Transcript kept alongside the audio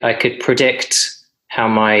I could predict how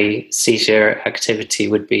my seizure activity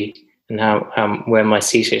would be and how where my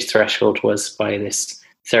seizure threshold was by this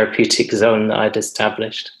therapeutic zone that I'd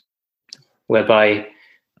established, whereby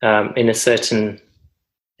in a certain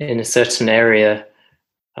area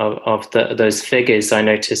of those figures, I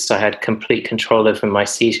noticed I had complete control over my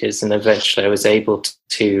seizures, and eventually I was able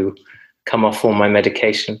to come off all my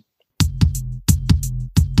medication.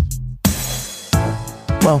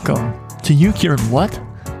 Welcome to You Cured What?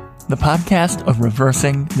 The podcast of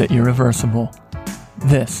reversing the irreversible.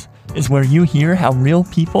 This is where you hear how real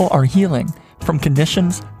people are healing from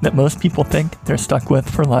conditions that most people think they're stuck with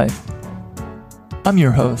for life. I'm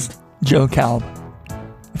your host, Joe Kalb.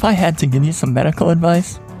 If I had to give you some medical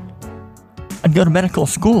advice, I'd go to medical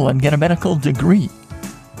school and get a medical degree.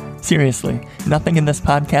 Seriously, nothing in this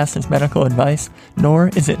podcast is medical advice, nor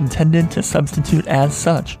is it intended to substitute as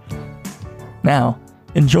such. Now,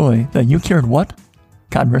 enjoy the You Cured What?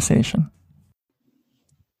 Conversation.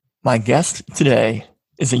 My guest today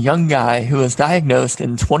is a young guy who was diagnosed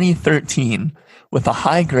in 2013 with a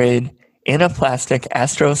high-grade anaplastic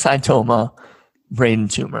astrocytoma brain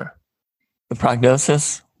tumor. The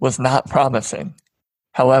prognosis was not promising.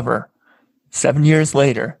 However, 7 years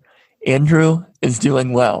later, Andrew is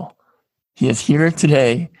doing well. He is here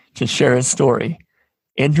today to share his story.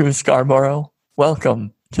 Andrew Scarborough,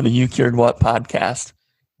 welcome to the You Cured What podcast.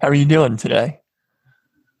 How are you doing today?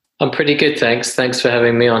 I'm pretty good, thanks. Thanks for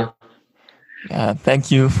having me on.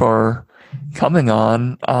 Thank you for coming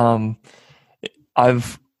on.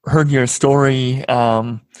 I've heard your story,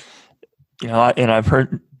 and I've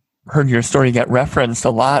heard your story get referenced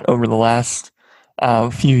a lot over the last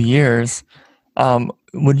few years.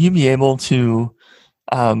 Would you be able to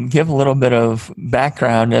give a little bit of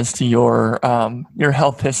background as to your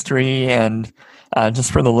health history and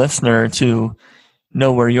just for the listener to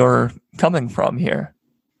know where you're coming from here?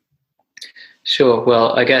 Sure.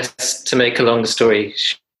 Well, I guess to make a long story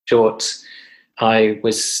short, I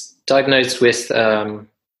was diagnosed with an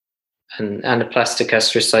anaplastic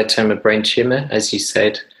astrocytoma brain tumor, as you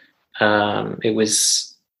said. It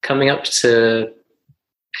was coming up to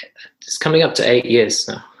 8 years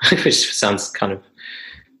now, which sounds kind of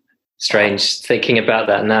strange thinking about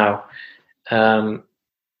that now.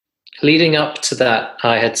 Leading up to that,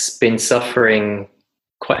 I had been suffering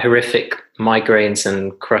quite horrific migraines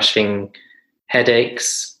and crushing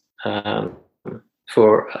headaches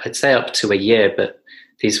for, I'd say, up to a year, but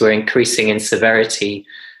these were increasing in severity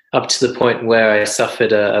up to the point where I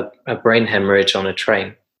suffered a brain hemorrhage on a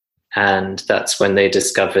train. And that's when they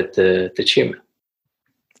discovered the tumor.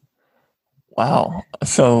 Wow.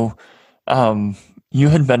 So you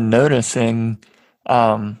had been noticing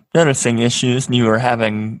issues and you were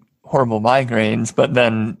having horrible migraines, but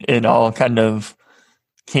then it all kind of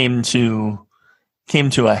came to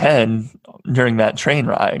a head during that train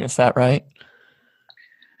ride. Is that right?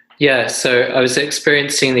 Yeah. So I was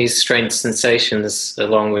experiencing these strange sensations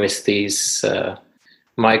along with these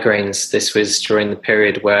migraines. This was during the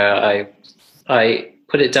period where I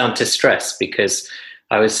put it down to stress because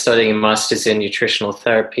I was studying a master's in nutritional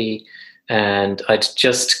therapy and I'd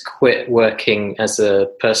just quit working as a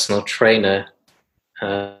personal trainer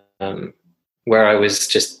where I was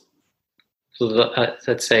just,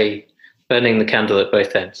 let's say, burning the candle at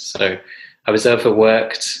both ends. So I was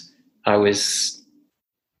overworked. I was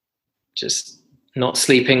just not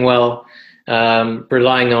sleeping well,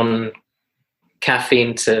 relying on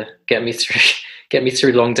caffeine to get me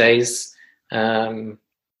through long days. I'd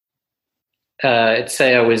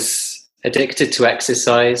say I was addicted to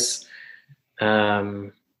exercise.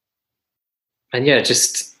 And yeah,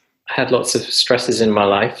 just had lots of stresses in my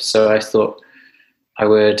life. So I thought I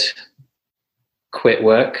would quit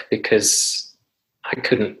work because I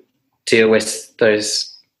couldn't deal with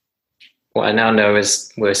those, what I now know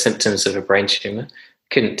were symptoms of a brain tumor.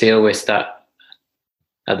 Couldn't deal with that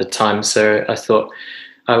at the time. So I thought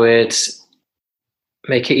I would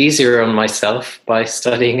make it easier on myself by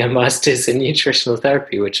studying a master's in nutritional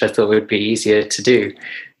therapy, which I thought would be easier to do.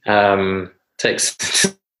 Take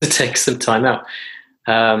some time out.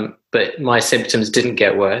 But my symptoms didn't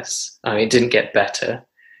get worse. It didn't get better.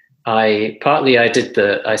 I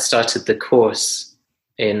started the course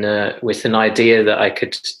with an idea that I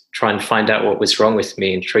could try and find out what was wrong with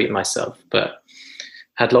me and treat myself, but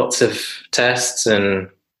had lots of tests and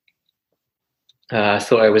I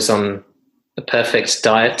thought I was on the perfect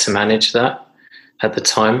diet to manage that at the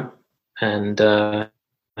time, and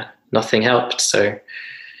nothing helped. So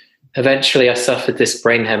eventually I suffered this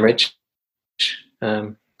brain hemorrhage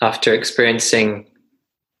after experiencing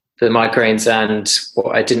the migraines and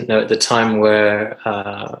what I didn't know at the time were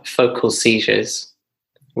focal seizures.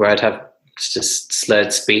 where I'd have just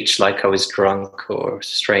slurred speech like I was drunk, or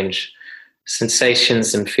strange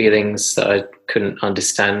sensations and feelings that I couldn't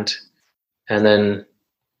understand. And then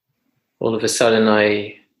all of a sudden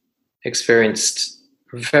I experienced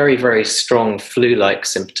very, very strong flu-like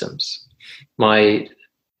symptoms. My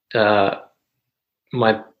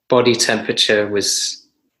body temperature was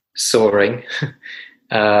soaring.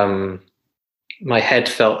 My head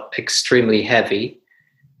felt extremely heavy.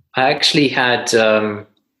 I actually had a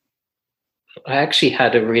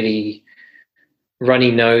really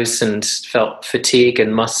runny nose and felt fatigue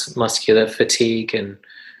and muscular fatigue and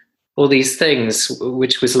all these things,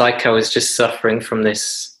 which was like I was just suffering from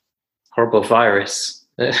this horrible virus.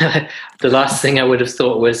 The last thing I would have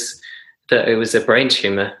thought was that it was a brain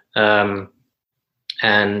tumor. So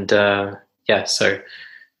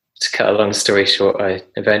to cut a long story short, I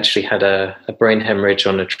eventually had a brain hemorrhage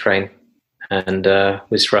on a train and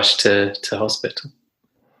was rushed to hospital.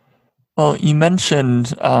 Well, you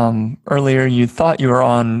mentioned earlier you thought you were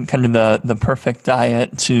on kind of the perfect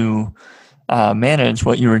diet to manage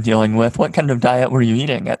what you were dealing with. What kind of diet were you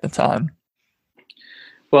eating at the time?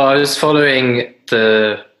 Well, I was following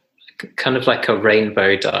the kind of like a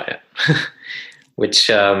rainbow diet, which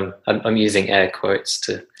I'm using air quotes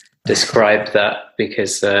to describe that,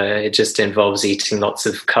 because it just involves eating lots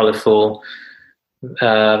of colorful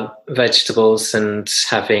vegetables and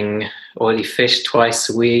having oily fish twice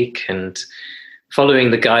a week and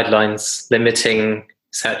following the guidelines, limiting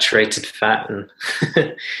saturated fat and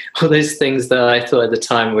all those things that I thought at the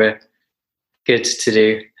time were good to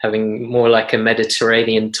do, having more like a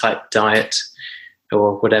Mediterranean type diet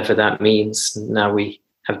or whatever that means. Now we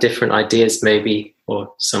have different ideas maybe,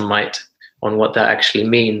 or some might, on what that actually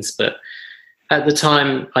means. But at the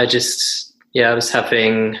time I was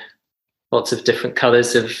having lots of different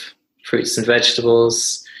colors of fruits and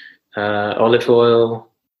vegetables, olive oil,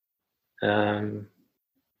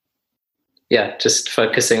 just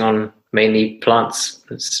focusing on mainly plants.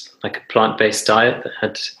 It's like a plant-based diet that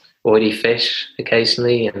had oily fish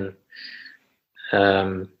occasionally and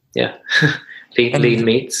lean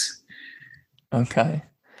meats. Okay.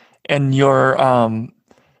 And your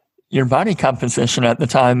body composition at the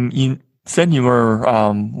time, you said you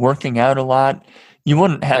were working out a lot. You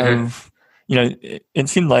wouldn't have, it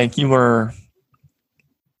seemed like you were,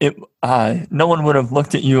 no one would have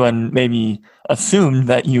looked at you and maybe assumed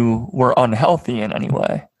that you were unhealthy in any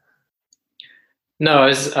way. No,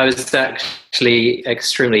 I was actually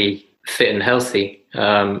extremely fit and healthy.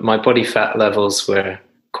 My body fat levels were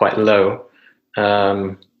quite low,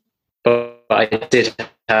 but I did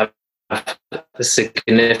have a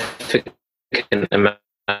significant amount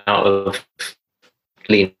of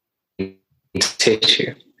lean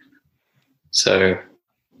tissue. So,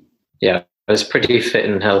 I was pretty fit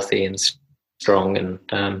and healthy and strong,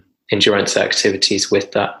 and endurance activities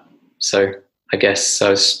with that. So I guess I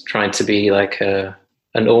was trying to be like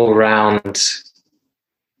an all-round,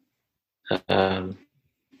 not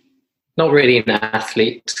really an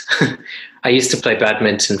athlete. I used to play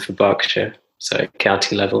badminton for Berkshire, so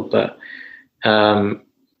county level, but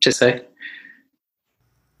just say.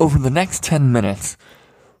 Over the next 10 minutes,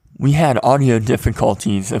 we had audio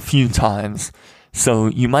difficulties a few times, so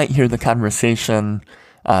you might hear the conversation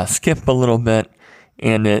skip a little bit,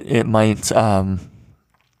 and it might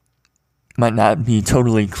not be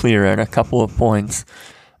totally clear at a couple of points,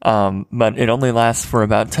 but it only lasts for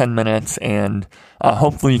about 10 minutes, and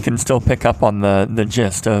hopefully you can still pick up on the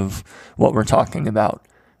gist of what we're talking about.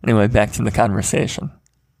 Anyway, back to the conversation.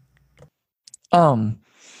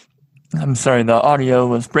 I'm sorry, the audio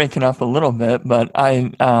was breaking up a little bit, but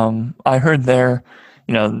I heard there,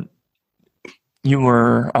 you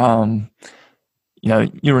were kind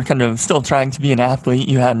of still trying to be an athlete.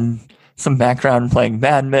 You had some background playing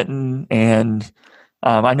badminton, and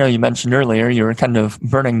I know you mentioned earlier you were kind of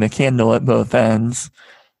burning the candle at both ends.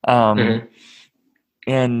 And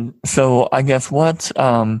so I guess what,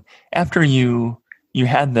 after you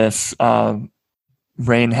had this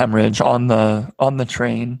brain hemorrhage on the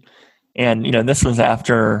train, and this was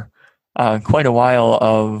after quite a while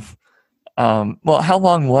of how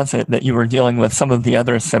long was it that you were dealing with some of the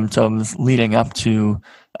other symptoms leading up to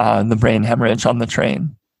the brain hemorrhage on the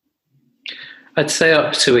train? I'd say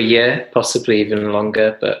up to a year, possibly even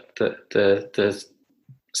longer, but the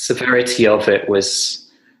severity of it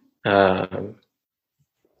was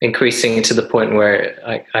increasing to the point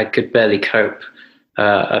where I could barely cope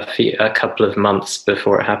a couple of months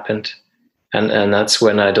before it happened. And that's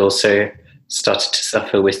when I'd also started to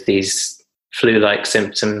suffer with these flu-like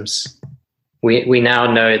symptoms. We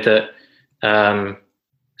now know that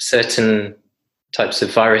certain types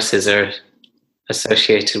of viruses are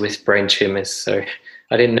associated with brain tumors. So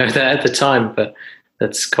I didn't know that at the time, but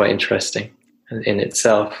that's quite interesting in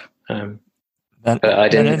itself. But I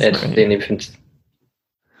didn't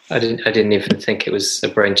even think it was a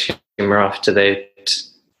brain tumor after they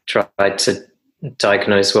tried to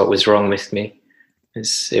diagnose what was wrong with me.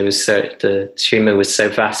 The tumor was so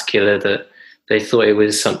vascular that they thought it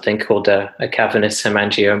was something called a cavernous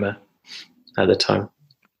hemangioma at the time.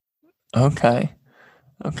 Okay.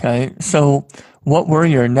 So what were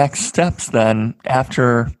your next steps then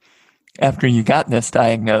after you got this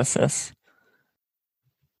diagnosis?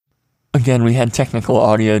 Again, we had technical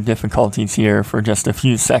audio difficulties here for just a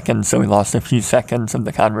few seconds, so we lost a few seconds of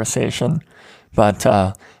the conversation. But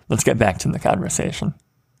let's get back to the conversation.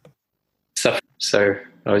 So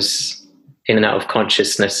I was in and out of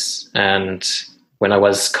consciousness, and when I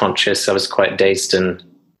was conscious, I was quite dazed and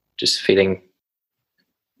just feeling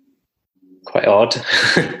quite odd.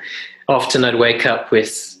 Often I'd wake up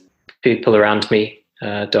with people around me,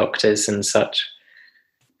 doctors and such,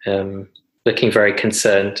 looking very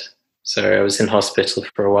concerned. So I was in hospital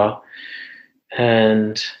for a while.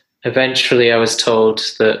 And eventually I was told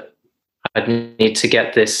that I'd need to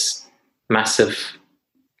get this massive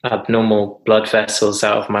abnormal blood vessels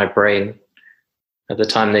out of my brain. At the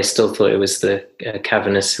time, they still thought it was the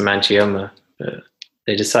cavernous hemangioma. But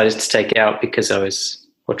they decided to take it out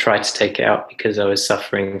tried to take it out because I was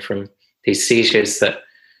suffering from these seizures that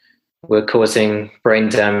were causing brain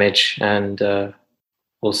damage and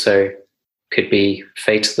also could be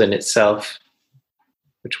fatal in itself,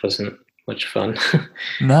 which wasn't much fun.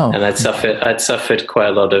 No. And I'd suffered quite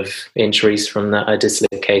a lot of injuries from that. I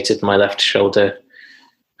dislocated my left shoulder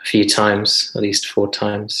a few times, at least 4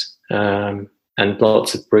 times, and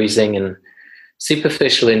lots of bruising and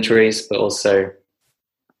superficial injuries, but also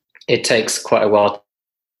it takes quite a while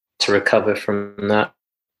to recover from that.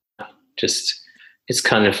 It's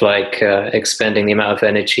kind of like expending the amount of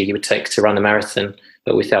energy you would take to run a marathon,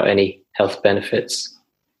 but without any health benefits.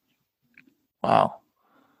 Wow.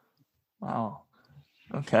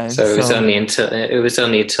 Okay. So it was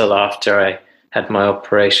only until after I had my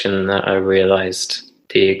operation that I realized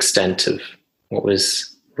the extent of what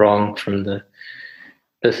was wrong from the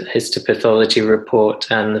histopathology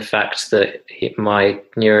report, and the fact that my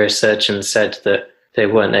neurosurgeon said that they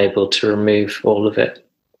weren't able to remove all of it.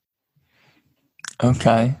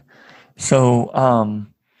 Okay. So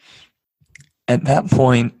at that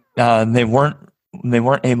point, they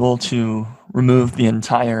weren't able to remove the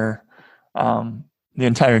entire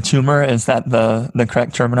tumor. Is that the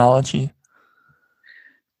correct terminology?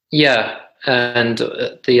 Yeah, and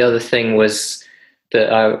the other thing was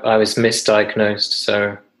that I was misdiagnosed.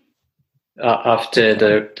 So after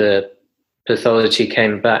the pathology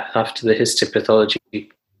came back, after the histopathology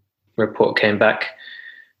report came back,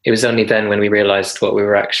 it was only then when we realized what we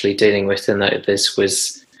were actually dealing with, and that this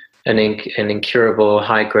was an incurable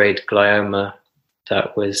high-grade glioma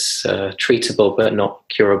that was treatable but not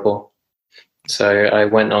curable. So I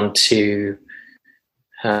went on to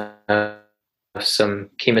have some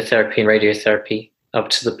chemotherapy and radiotherapy up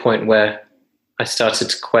to the point where I started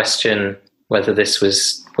to question whether this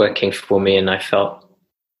was working for me, and I felt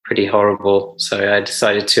pretty horrible. So I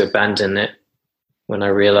decided to abandon it when I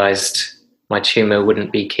realized my tumor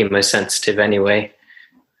wouldn't be chemosensitive anyway.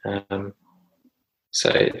 So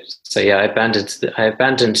yeah, I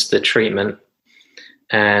abandoned the treatment,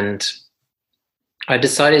 and I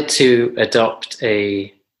decided to adopt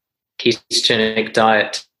a ketogenic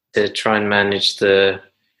diet to try and manage the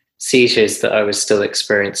seizures that I was still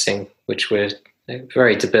experiencing, which were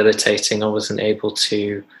very debilitating. I wasn't able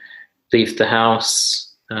to leave the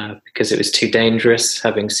house because it was too dangerous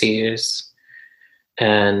having seizures.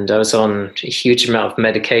 And I was on a huge amount of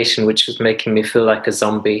medication, which was making me feel like a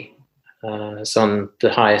zombie. I was on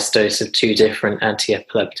the highest dose of 2 different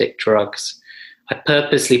anti-epileptic drugs. I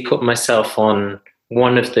purposely put myself on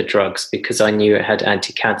one of the drugs because I knew it had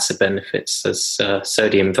anti-cancer benefits, as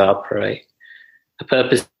sodium valproate. I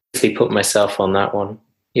purposely put myself on that one,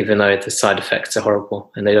 even though the side effects are horrible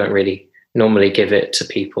and they don't really normally give it to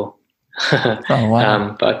people. Oh,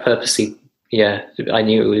 wow. But I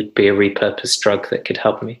knew it would be a repurposed drug that could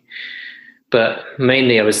help me. But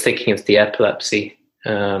mainly I was thinking of the epilepsy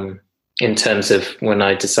in terms of when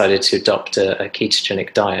I decided to adopt a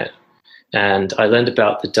ketogenic diet. And I learned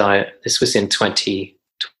about the diet. This was in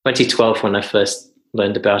 2012 when I first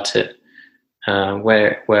learned about it,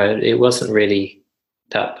 where it wasn't really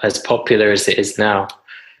that as popular as it is now.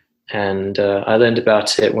 And I learned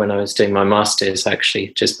about it when I was doing my master's,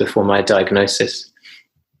 actually, just before my diagnosis.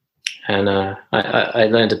 And I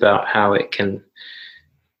learned about how it can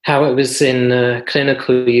how it was in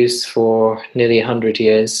clinical use for nearly 100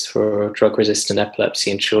 years for drug-resistant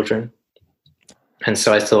epilepsy in children. And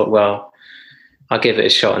so I thought, well, I'll give it a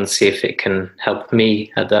shot and see if it can help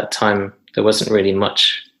me. At that time, there wasn't really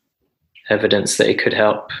much evidence that it could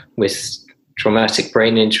help with traumatic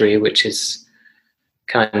brain injury, which is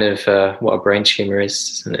kind of what a brain tumor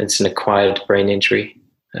is. It's an acquired brain injury.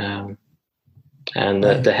 And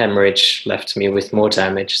the hemorrhage left me with more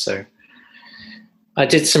damage. So I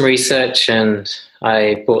did some research and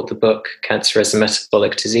I bought the book Cancer as a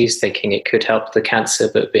Metabolic Disease, thinking it could help the cancer,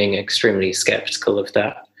 but being extremely skeptical of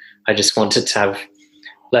that. I just wanted to have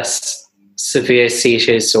less severe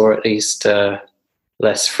seizures, or at least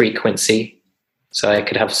less frequency, so I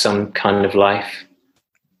could have some kind of life.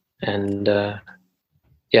 And I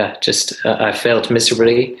failed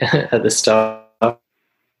miserably at the start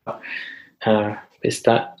with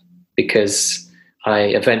that, because I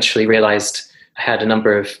eventually realized I had a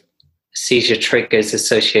number of seizure triggers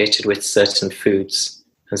associated with certain foods,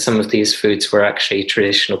 and some of these foods were actually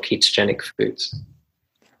traditional ketogenic foods.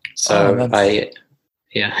 So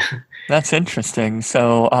That's interesting.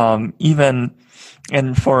 So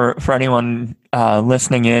and for anyone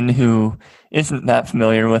listening in who isn't that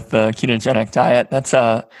familiar with the ketogenic diet, that's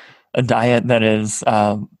a diet that is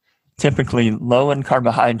typically low in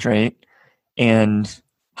carbohydrate and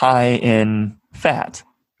high in fat,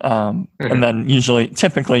 and then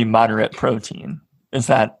typically moderate protein. Is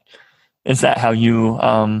that how you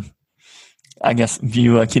I guess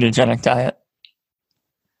view a ketogenic diet?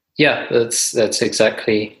 Yeah, that's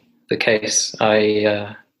exactly the case.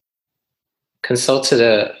 I consulted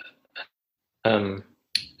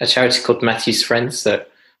a charity called Matthew's Friends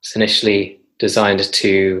that was initially designed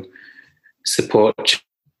to support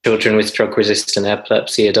children with drug-resistant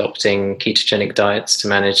epilepsy adopting ketogenic diets to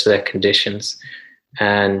manage their conditions.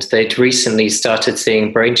 And they'd recently started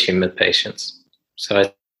seeing brain tumor patients. So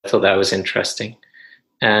I thought that was interesting.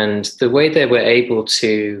 And the way they were able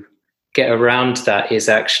to get around that is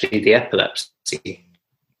actually the epilepsy.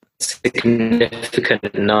 A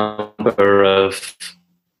significant number of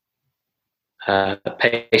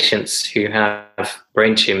patients who have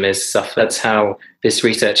brain tumors suffer. That's how this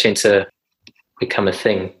research into become a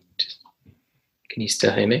thing. Can you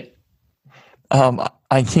still hear me?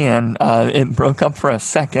 I can. It broke up for a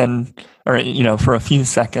second, or for a few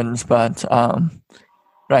seconds, but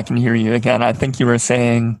I can hear you again. I think you were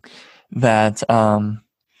saying that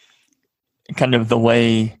kind of the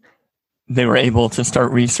way they were able to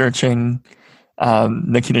start researching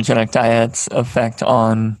the ketogenic diet's effect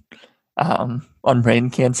on brain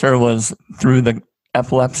cancer was through the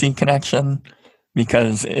epilepsy connection,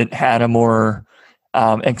 because it had a more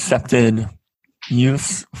accepted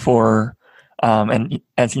use for, and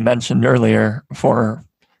as you mentioned earlier, for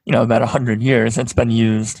about 100 years, it's been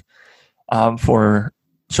used for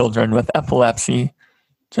children with epilepsy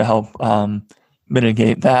to help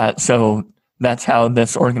mitigate that. So that's how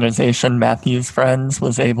this organization, Matthew's Friends,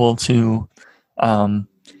 was able to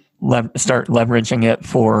start leveraging it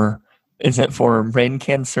for. Is it for brain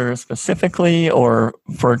cancer specifically, or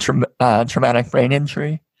for traumatic brain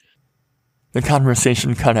injury? The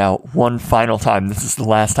conversation cut out one final time. This is the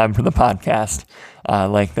last time for the podcast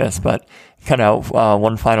like this, but cut out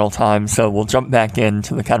one final time. So we'll jump back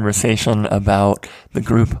into the conversation about the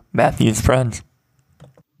group Matthew's Friends.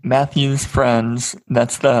 Matthew's Friends.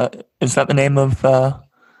 Is that the name of the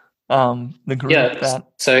group? Yeah.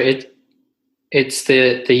 So it's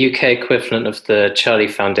the UK equivalent of the Charlie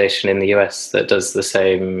Foundation in the US that does the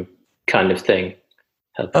same kind of thing,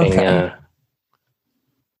 helping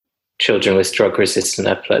children with drug-resistant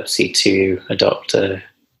epilepsy to adopt a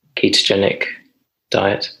ketogenic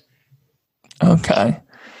diet. Okay.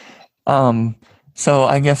 So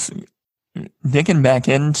I guess digging back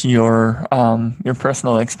into your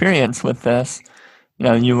personal experience with this,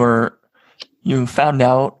 you found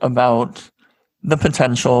out about the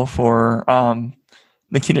potential for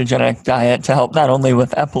the ketogenic diet to help not only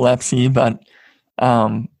with epilepsy, but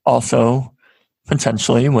also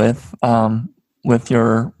potentially with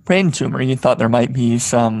your brain tumor. You thought there might be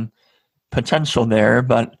some potential there,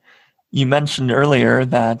 but you mentioned earlier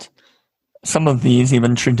that some of these,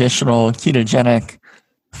 even traditional ketogenic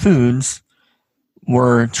foods,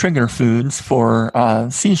 were trigger foods for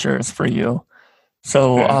seizures for you.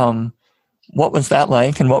 So what was that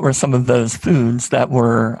like, and what were some of those foods that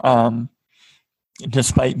were,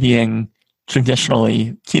 despite being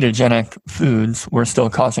traditionally ketogenic foods, were still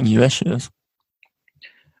causing you issues?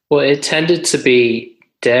 Well, it tended to be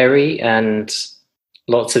dairy and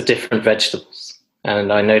lots of different vegetables.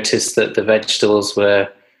 And I noticed that the vegetables were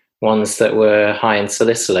ones that were high in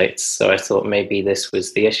salicylates. So I thought maybe this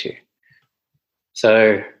was the issue.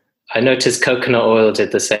 So I noticed coconut oil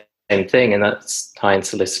did the same thing, and that's high in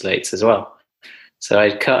salicylates as well. So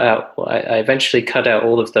I eventually cut out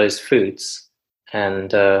all of those foods,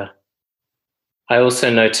 and I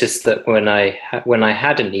also noticed that when I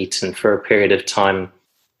hadn't eaten for a period of time,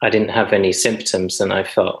 I didn't have any symptoms, and I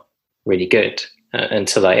felt really good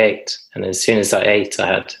until I ate. And as soon as I ate, I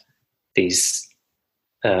had these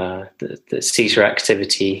the seizure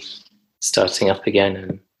activity starting up again,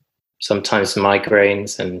 and sometimes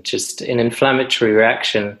migraines, and just an inflammatory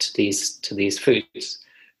reaction to these foods.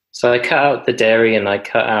 So I cut out the dairy, and I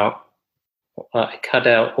cut out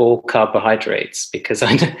all carbohydrates, because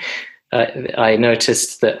I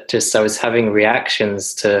noticed that just I was having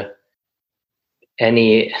reactions to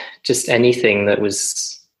anything that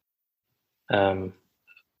was a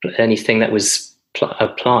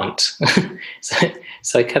plant.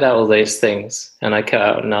 so I cut out all those things, and I cut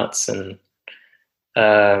out nuts, and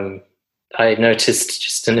I noticed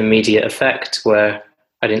just an immediate effect where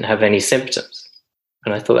I didn't have any symptoms,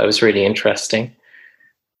 and I thought that was really interesting.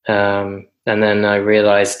 And then I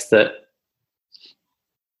realized that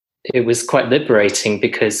it was quite liberating,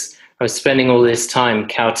 because I was spending all this time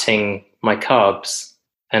counting my carbs,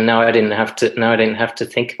 and now I didn't have to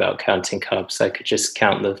think about counting carbs. I could just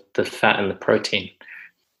count the fat and the protein.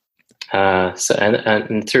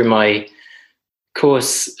 And through my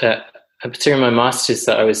course, through my master's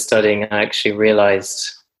that I was studying, I actually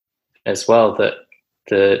realized as well that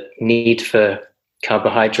the need for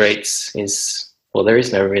carbohydrates there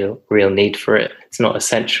is no real need for it. It's not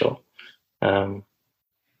essential.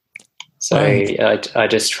 So right. I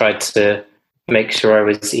just tried to make sure I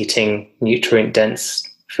was eating nutrient-dense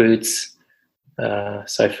foods. So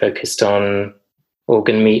I focused on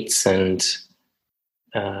organ meats and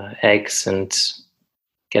eggs, and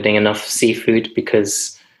getting enough seafood,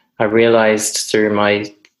 because I realized through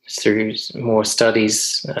more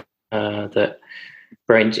studies that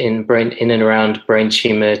in and around brain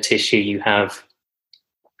tumor tissue, you have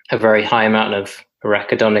a very high amount of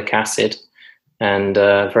arachidonic acid and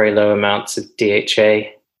very low amounts of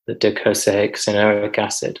DHA, the docosahexaenoic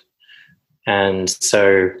acid. And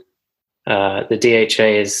so the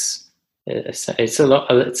DHA it's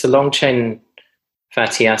a long chain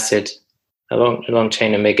fatty acid, a long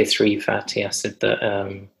chain omega-3 fatty acid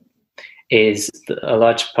that is a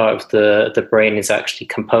large part of the brain is actually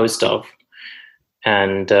composed of,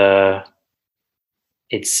 and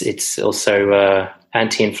it's also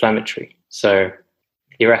anti-inflammatory. So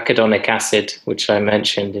the arachidonic acid, which I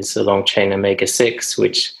mentioned, is a long chain omega-6,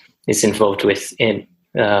 which is involved with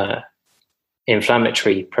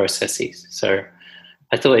inflammatory processes. So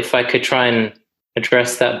I thought if I could try and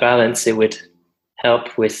address that balance, it would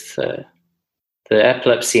help with the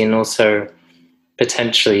epilepsy and also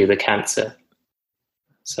potentially the cancer.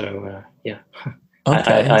 So yeah,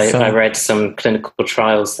 okay, I read some clinical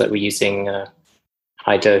trials that were using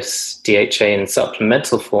high dose DHA in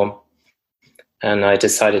supplemental form, and I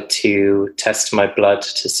decided to test my blood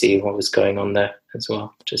to see what was going on there as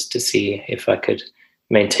well, just to see if I could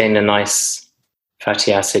maintain a nice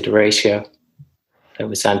fatty acid ratio that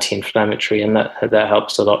was anti-inflammatory, and that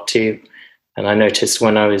helps a lot too. And I noticed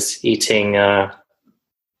when I was eating a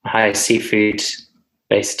high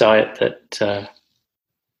seafood-based diet that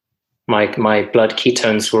my blood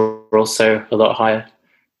ketones were also a lot higher,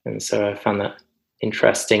 and so I found that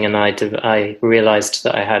interesting. And I realized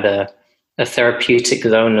that I had a therapeutic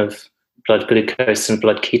zone of blood glucose and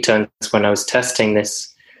blood ketones when I was testing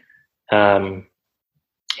this in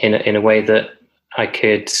a way that I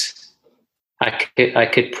could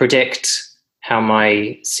predict how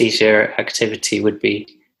my seizure activity would be,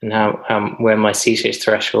 and where my seizure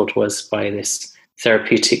threshold was by this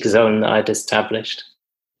therapeutic zone that I'd established,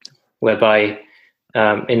 whereby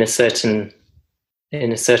in a certain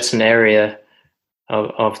area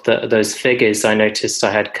of those figures, I noticed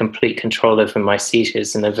I had complete control over my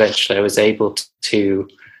seizures, and eventually I was able to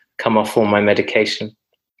come off all my medication.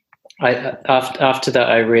 After that,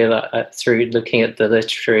 I realized, through looking at the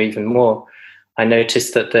literature even more, I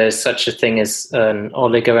noticed that there's such a thing as an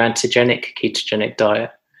oligoantigenic ketogenic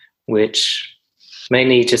diet, which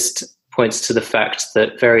mainly just points to the fact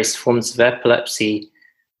that with various forms of epilepsy,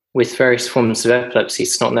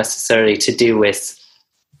 it's not necessarily to do with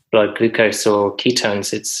blood glucose or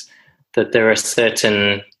ketones. It's that there are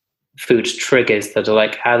certain food triggers that are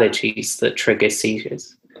like allergies that trigger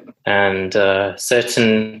seizures. And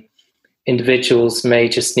certain individuals may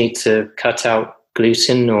just need to cut out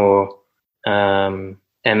gluten or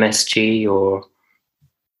MSG or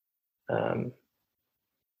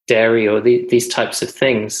dairy or these types of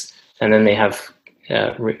things, and then they have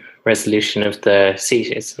resolution of the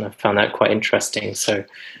seizures, and I found that quite interesting. So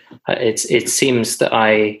it seems that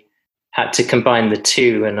I had to combine the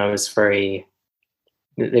two, and it was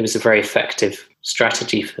a very effective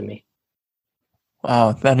strategy for me.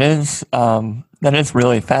 Wow, that is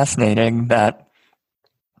really fascinating that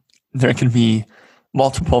there can be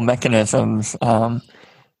multiple mechanisms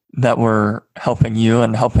that were helping you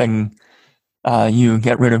and helping you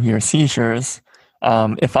get rid of your seizures.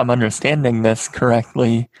 If I'm understanding this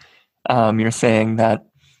correctly, you're saying that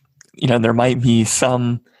there might be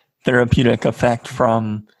some therapeutic effect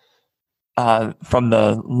from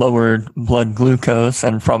the lowered blood glucose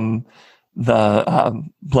and from the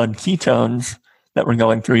blood ketones that were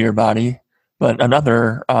going through your body, but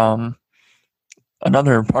another part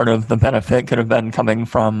of the benefit could have been coming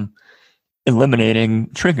from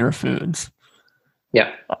eliminating trigger foods.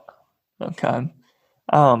 Yeah. Okay.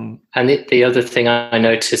 And the other thing I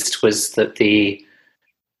noticed was that the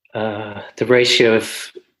ratio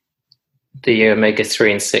of the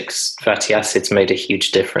omega-3 and 6 fatty acids made a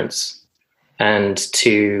huge difference. And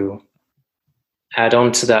to add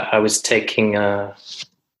on to that, I was taking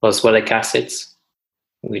boswellic acids,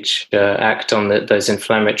 which act on those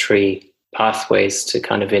inflammatory pathways to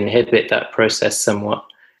kind of inhibit that process somewhat.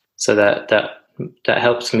 So that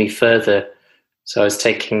helped me further. So I was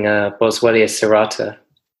taking Boswellia serrata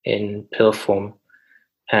in pill form.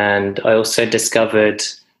 And I also discovered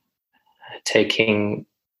taking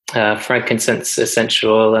frankincense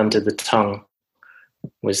essential oil under the tongue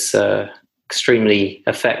was extremely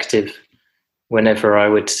effective whenever I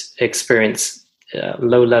would experience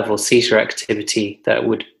low-level seizure activity that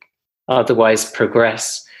would otherwise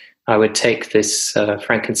progress. I would take this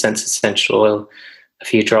frankincense essential oil, a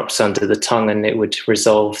few drops under the tongue, and it would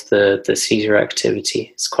resolve the seizure activity.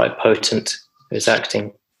 It's quite potent. It was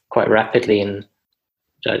acting quite rapidly, and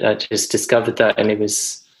I just discovered that, and it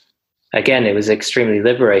was extremely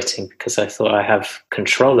liberating because I thought I have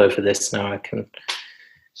control over this now. I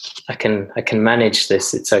can manage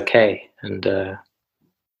this. It's okay, and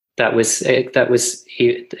that was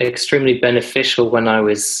extremely beneficial when I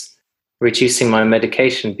was reducing my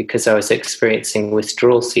medication because I was experiencing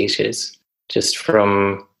withdrawal seizures just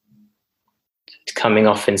from coming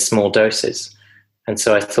off in small doses. And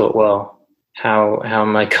so I thought, well, how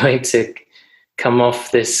am I going to come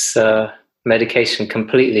off this medication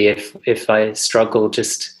completely if I struggle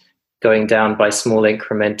just going down by small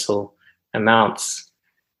incremental amounts?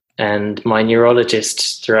 And my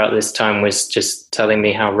neurologist throughout this time was just telling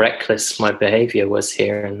me how reckless my behavior was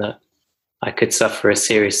here and that I could suffer a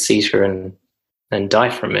serious seizure and die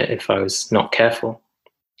from it if I was not careful.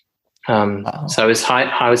 Wow. So I was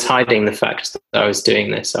hiding the fact that I was doing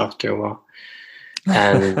this after a while.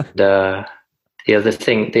 And the other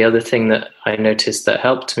thing that I noticed that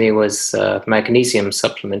helped me was magnesium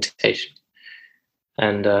supplementation.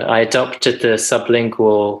 And I adopted the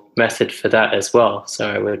sublingual method for that as well. So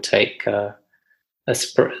I would take I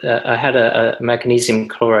had a magnesium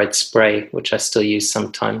chloride spray, which I still use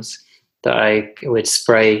sometimes, that I would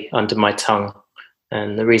spray under my tongue.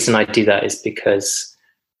 And the reason I do that is because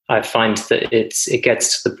I find that it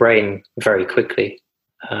gets to the brain very quickly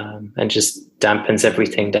and just dampens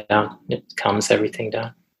everything down. It calms everything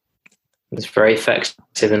down. It was very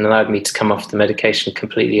effective and allowed me to come off the medication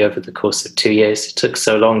completely over the course of 2 years. It took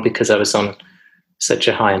so long because I was on such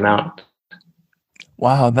a high amount.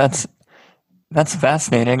 Wow, that's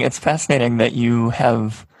fascinating. It's fascinating that you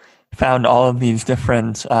have found all of these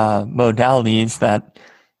different modalities that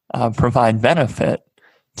provide benefit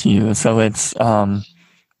to you. So it's,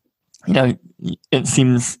 it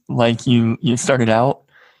seems like you started out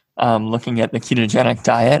looking at the ketogenic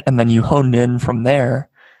diet, and then you honed in from there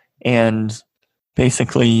and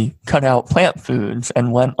basically cut out plant foods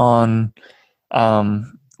and went on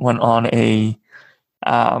a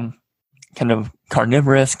kind of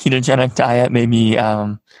carnivorous ketogenic diet. Maybe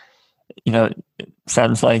it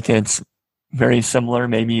sounds like it's very similar,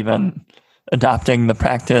 maybe even adopting the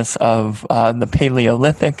practice of the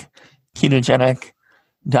Paleolithic ketogenic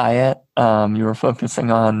diet. You were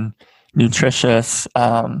focusing on nutritious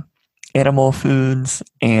animal foods,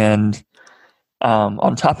 and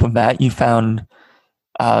on top of that, you found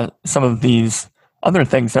some of these other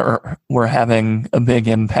things that were having a big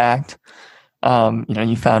impact.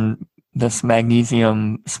 You found this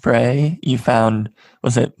magnesium spray. You found,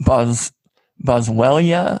 was it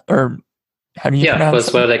Boswellia, or how do you pronounce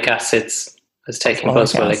it? Boswellic acids. I was taking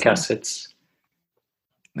boswellic acids.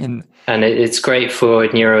 And it's great for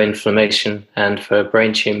neuroinflammation and for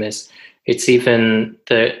brain tumors. It's even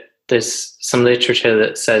there's some literature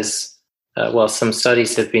that says some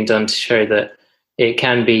studies have been done to show that it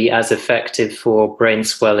can be as effective for brain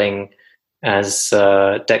swelling as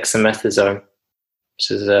dexamethasone,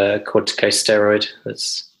 which is a corticosteroid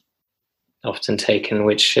that's often taken,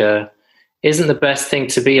 which isn't the best thing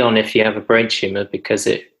to be on if you have a brain tumor, because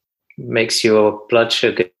it makes your blood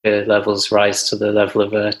sugar levels rise to the level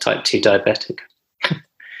of a type 2 diabetic.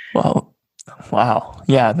 Well, wow.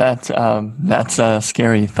 Yeah, that's a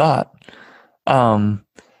scary thought.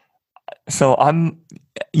 So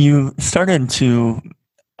you started to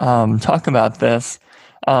talk about this,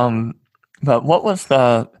 but what was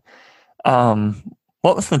the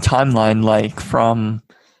timeline like from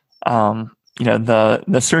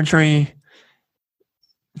the surgery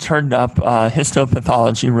turned up a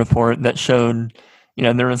histopathology report that showed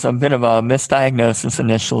there was a bit of a misdiagnosis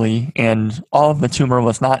initially, and all of the tumor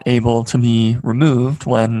was not able to be removed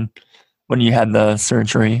when you had the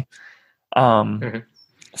surgery.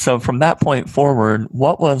 So from that point forward,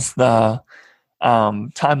 what was the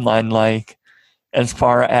timeline like as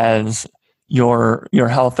far as your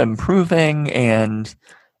health improving, and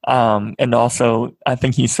also I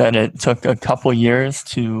think you said it took a couple years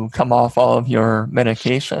to come off all of your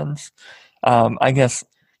medications. I guess,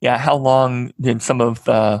 yeah. How long did some of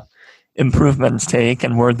the improvements take,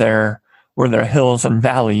 and were there hills and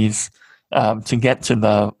valleys to get to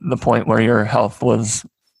the point where your health was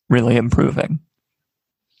really improving?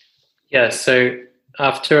 Yeah, so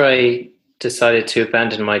after I decided to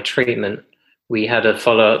abandon my treatment, we had a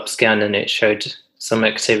follow-up scan and it showed some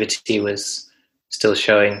activity was still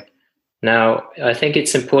showing. Now, I think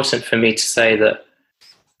it's important for me to say that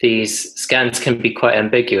these scans can be quite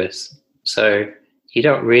ambiguous. So you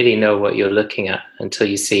don't really know what you're looking at until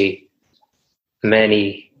you see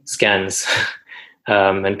many scans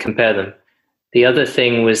and compare them. The other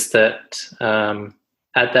thing was that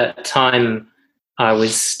at that time, I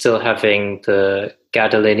was still having the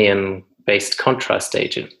gadolinium-based contrast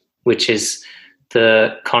agent, which is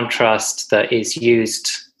the contrast that is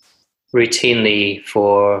used routinely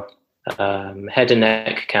for head and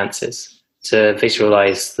neck cancers to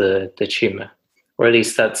visualize the tumor, or at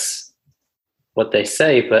least that's what they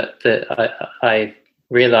say. But I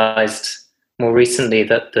realized more recently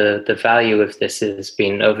that the value of this has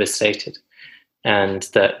been overstated, and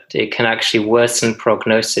that it can actually worsen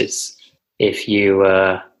prognosis if you,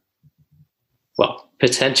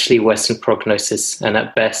 potentially worsen prognosis, and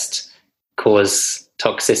at best cause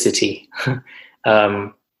toxicity.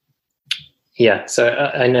 So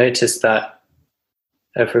I noticed that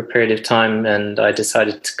over a period of time, and I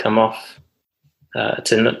decided to come off,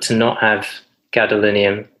 to not have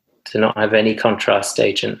gadolinium, to not have any contrast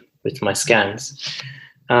agent with my scans.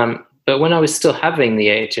 But when I was still having the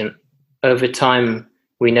agent, over time,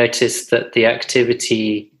 we noticed that the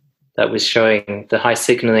activity that was showing, the high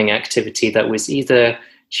signaling activity that was either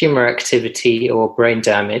tumor activity or brain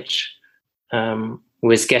damage,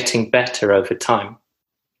 was getting better over time.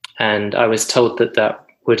 And I was told that that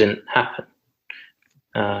wouldn't happen.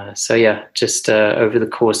 Over the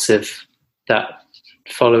course of that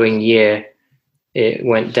following year, it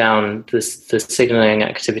went down, the signaling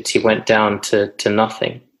activity went down to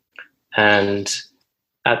nothing. And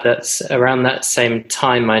around that same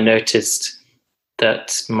time, I noticed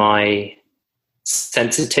that my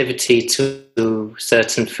sensitivity to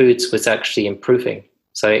certain foods was actually improving.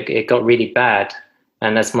 So it got really bad.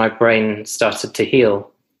 And as my brain started to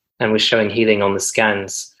heal and was showing healing on the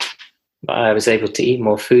scans, I was able to eat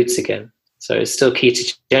more foods again. So it's still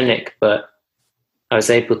ketogenic, but I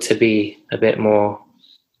was able to be a bit more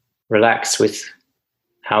relaxed with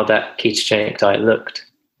how that ketogenic diet looked.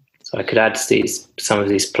 So I could add some of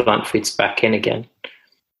these plant foods back in again.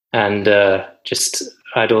 And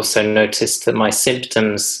I'd also noticed that my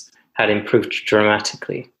symptoms had improved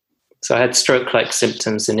dramatically. So I had stroke-like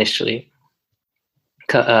symptoms initially,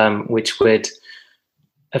 which would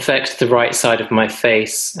affect the right side of my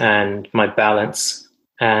face and my balance.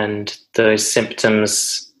 And those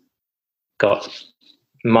symptoms got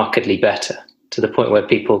markedly better, to the point where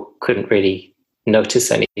people couldn't really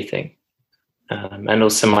notice anything. And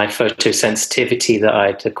also my photosensitivity that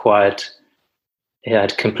I'd acquired, it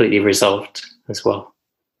had completely resolved as well.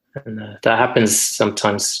 And that happens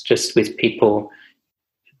sometimes just with people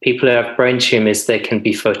who have brain tumors. They can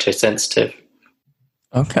be photosensitive.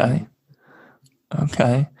 Okay.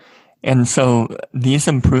 And so these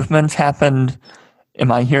improvements happened,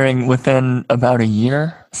 am I hearing, within about a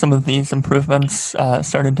year? Some of these improvements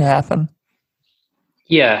started to happen?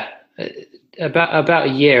 Yeah, about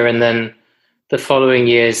a year, and then the following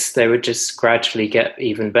years they would just gradually get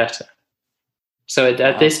even better. So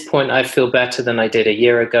at this point, I feel better than I did a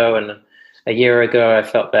year ago, and a year ago I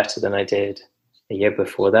felt better than I did a year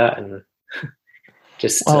before that, and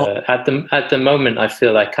just at the moment I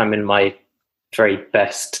feel like I'm in my very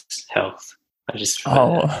best health. I just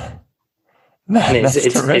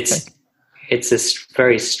that's terrific. It's a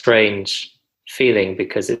very strange feeling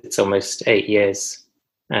because it's almost 8 years,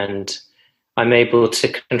 and I'm able to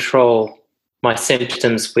control my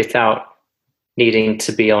symptoms without needing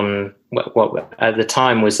to be on what at the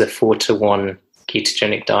time was a 4-to-1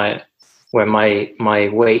 ketogenic diet, where my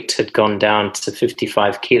weight had gone down to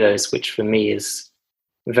 55 kilos, which for me is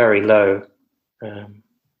very low.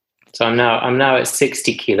 So I'm now at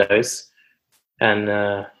 60 kilos, and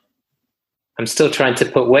I'm still trying to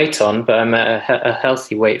put weight on, but I'm at a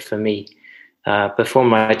healthy weight for me. Before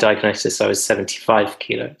my diagnosis, I was 75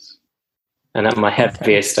 kilos. And at my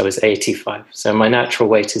heaviest, I was 85. So my natural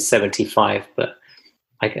weight is 75, but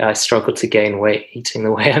I struggle to gain weight eating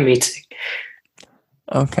the way I'm eating.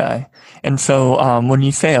 Okay. And so when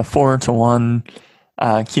you say a 4-to-1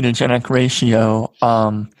 ketogenic ratio,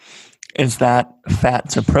 is that fat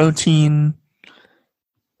to protein,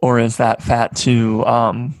 or is that fat to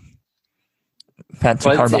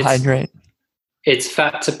carbohydrate? It's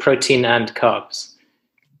fat to protein and carbs.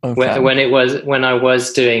 Okay. When I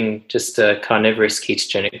was doing just a carnivorous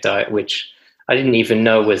ketogenic diet, which I didn't even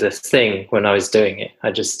know was a thing when I was doing it.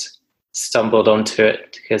 I just stumbled onto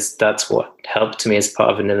it because that's what helped me as part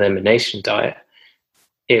of an elimination diet.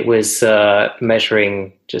 It was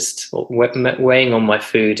measuring, just weighing on my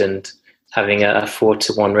food and having a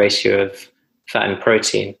 4-to-1 ratio of fat and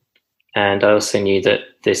protein. And I also knew that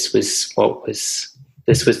this was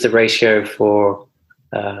the ratio for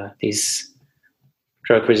these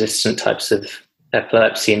drug-resistant types of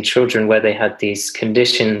epilepsy in children, where they had these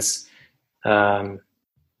conditions,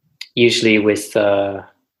 usually with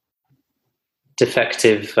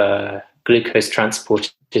defective glucose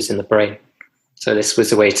transporters in the brain. So this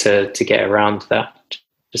was a way to get around that,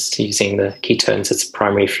 just using the ketones as a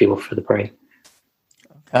primary fuel for the brain.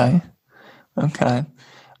 Okay.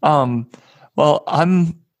 Well,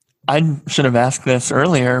 I should have asked this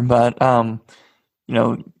earlier, but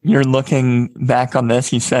you're looking back on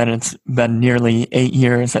this. You said it's been nearly 8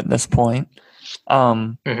 years at this point.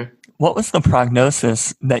 What was the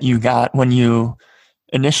prognosis that you got when you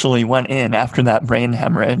initially went in after that brain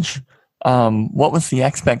hemorrhage? What was the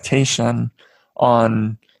expectation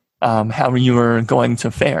on how you were going to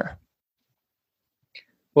fare?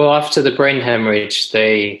 Well, after the brain hemorrhage,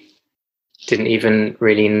 they didn't even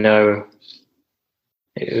really know.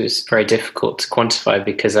 It was very difficult to quantify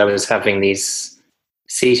because I was having these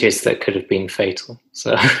seizures that could have been fatal.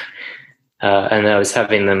 So, and I was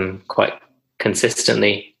having them quite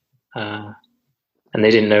consistently, and they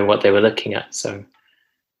didn't know what they were looking at. So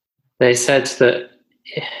they said that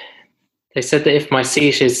if my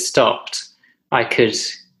seizures stopped, I could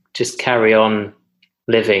just carry on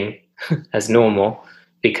living as normal,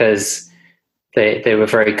 because they were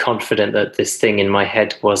very confident that this thing in my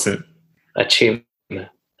head wasn't a tumor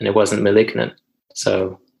and it wasn't malignant.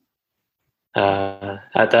 So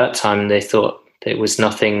at that time, they thought it was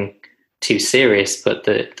nothing too serious, but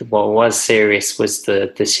what was serious was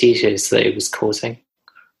the seizures that it was causing.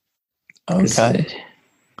 Okay.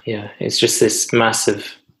 It's just this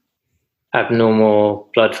massive abnormal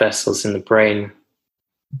blood vessels in the brain.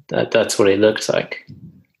 That's what it looked like.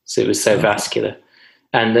 So it was so vascular.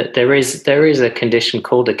 And that there is a condition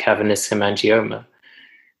called a cavernous hemangioma.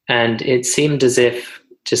 And it seemed as if,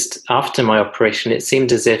 just after my operation, it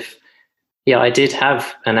seemed as if, I did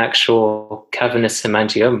have an actual cavernous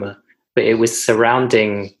hemangioma, but it was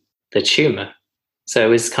surrounding the tumor. So it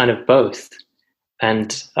was kind of both.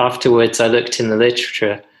 And afterwards, I looked in the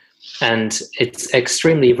literature, and it's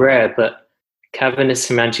extremely rare, but cavernous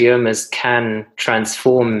hemangiomas can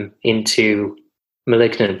transform into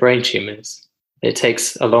malignant brain tumors. It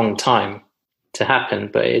takes a long time to happen,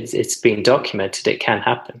 but it's been documented it can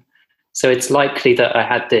happen. So it's likely that I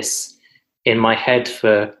had this in my head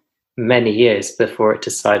for many years before it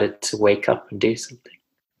decided to wake up and do something.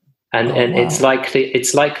 And it's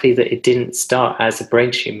likely that it didn't start as a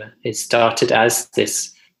brain tumor. It started as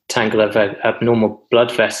this tangle of abnormal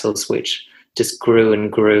blood vessels, which just grew and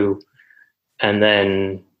grew, and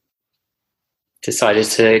then decided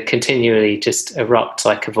to continually just erupt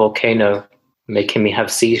like a volcano, making me have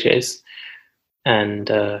seizures and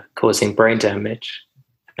causing brain damage.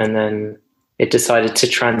 And then it decided to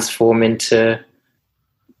transform into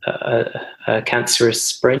a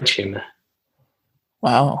cancerous brain tumor.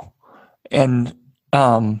 Wow. And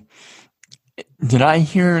did I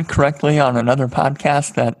hear correctly on another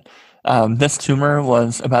podcast that this tumor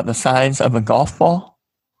was about the size of a golf ball?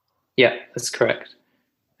 Yeah, that's correct.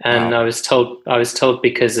 And Wow. I was told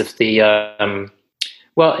because of the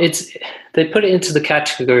well, they put it into the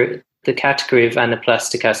category of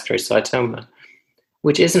anaplastic astrocytoma,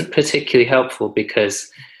 which isn't particularly helpful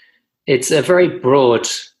because it's a very broad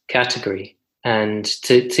category. And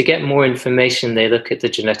to get more information, they look at the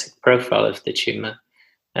genetic profile of the tumor.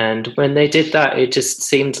 And when they did that, it just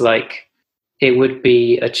seemed like it would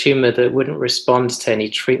be a tumor that wouldn't respond to any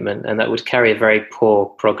treatment and that would carry a very poor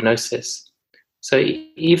prognosis. So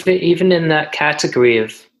even in that category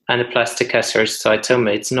of anaplastic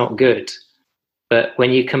astrocytoma, it's not good. But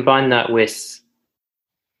when you combine that with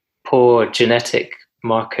poor genetic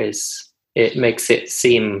markers, it makes it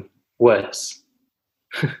seem worse.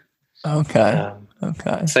 Okay.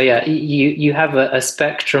 Okay. So yeah, you have a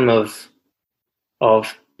spectrum of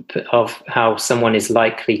how someone is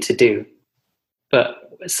likely to do,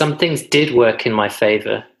 but some things did work in my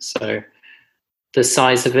favor. So the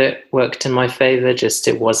size of it worked in my favor. Just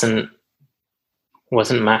it wasn't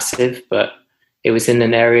massive, but it was in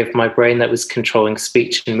an area of my brain that was controlling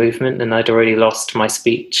speech and movement, and I'd already lost my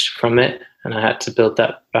speech from it, and I had to build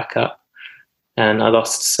that back up. And I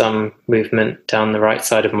lost some movement down the right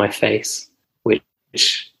side of my face,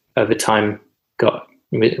 which over time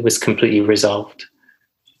was completely resolved.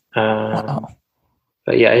 Wow.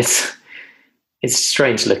 But yeah, it's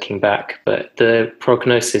strange looking back, but the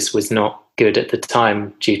prognosis was not good at the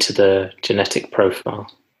time due to the genetic profile.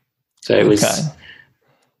 So it was,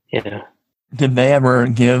 yeah. Did they ever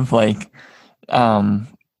give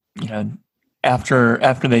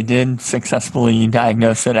after they did successfully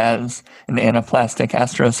diagnose it as an anaplastic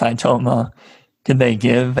astrocytoma, did they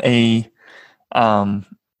give a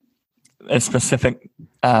specific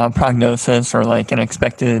prognosis or like an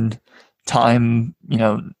expected time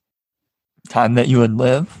that you would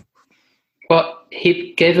live? Well,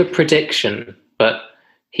 he gave a prediction, but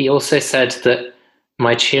he also said that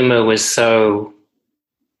my tumor was so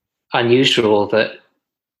unusual that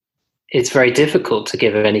it's very difficult to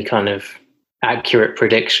give any kind of accurate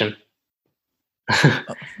prediction.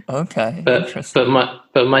 Okay.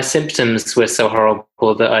 but my symptoms were so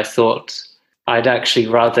horrible that I thought I'd actually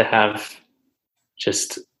rather have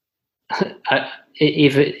just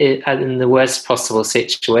even in the worst possible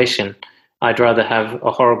situation, I'd rather have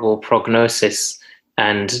a horrible prognosis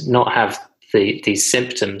and not have these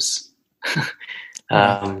symptoms.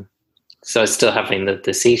 So still having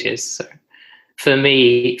the seizures. So for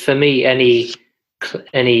me,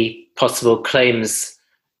 any possible claims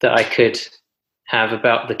that I could have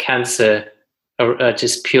about the cancer are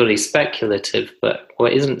just purely speculative. But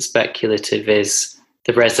what isn't speculative is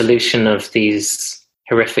the resolution of these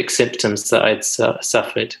horrific symptoms that I'd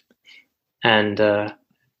suffered. And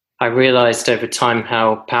I realized over time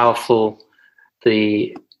how powerful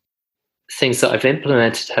the things that I've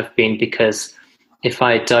implemented have been, because if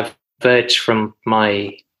I diverge from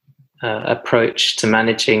my approach to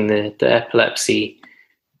managing the epilepsy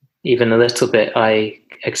even a little bit, I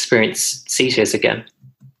experience seizures again.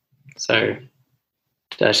 So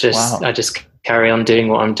I just carry on doing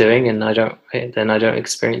what I'm doing, and I don't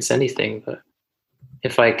experience anything. But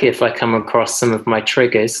if I come across some of my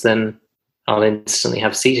triggers, then I'll instantly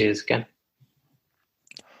have seizures again.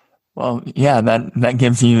 Well, yeah, that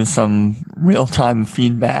gives you some real-time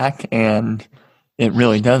feedback, and it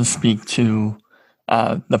really does speak to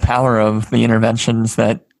the power of the interventions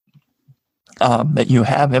that you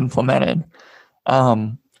have implemented.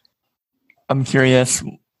 I'm curious,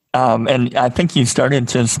 and I think you started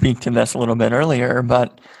to speak to this a little bit earlier,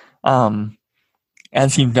 but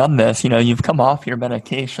as you've done this, you've come off your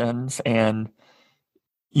medications and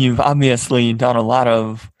you've obviously done a lot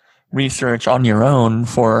of research on your own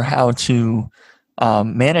for how to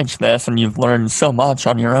manage this, and you've learned so much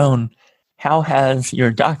on your own. How has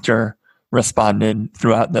your doctor responded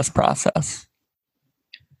throughout this process?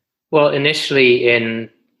 Well, initially in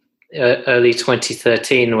early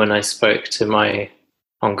 2013, when I spoke to my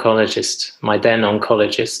oncologist, my then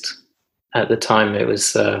oncologist, at the time it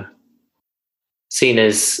was seen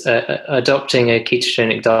as adopting a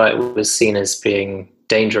ketogenic diet was seen as being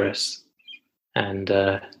dangerous, and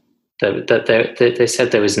they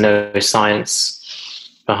said there was no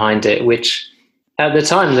science behind it, which at the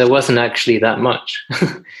time there wasn't actually that much.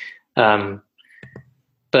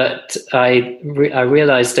 But I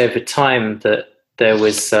realized over time that there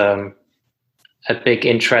was a big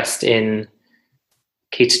interest in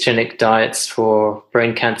ketogenic diets for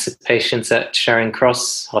brain cancer patients at Charing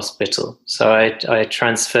Cross Hospital. So I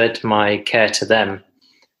transferred my care to them,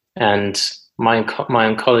 and my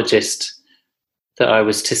oncologist that I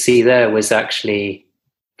was to see there was actually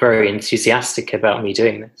very enthusiastic about me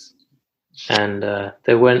doing this. and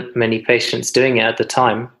there weren't many patients doing it at the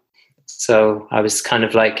time. So I was kind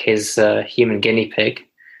of like his human guinea pig,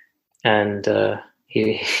 and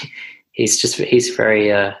he's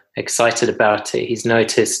very excited about it. He's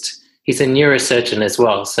noticed, he's a neurosurgeon as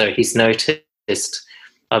well, so he's noticed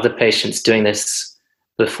other patients doing this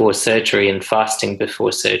before surgery and fasting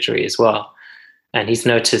before surgery as well. And he's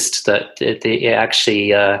noticed that it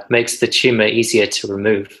actually makes the tumor easier to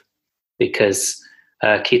remove, because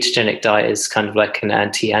ketogenic diet is kind of like an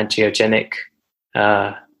anti-angiogenic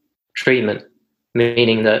treatment,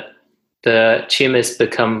 meaning that the tumors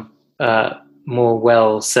become more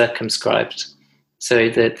well circumscribed, so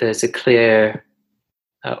that there's a clear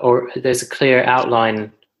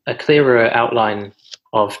outline, a clearer outline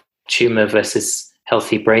of tumor versus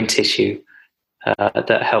healthy brain tissue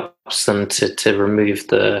that helps them to remove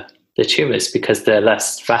the tumors, because they're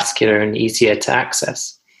less vascular and easier to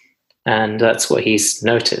access. And that's what he's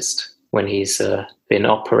noticed when he's been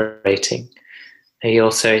operating. He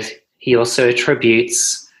also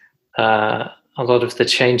attributes a lot of the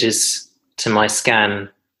changes to my scan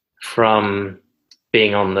from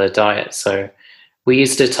being on the diet. So we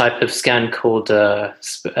used a type of scan called MR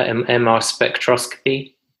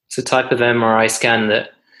spectroscopy. It's a type of MRI scan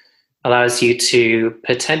that allows you to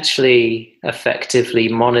potentially effectively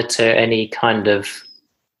monitor any kind of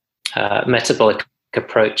metabolic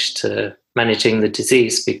approach to managing the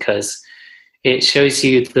disease, because it shows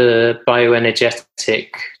you the bioenergetic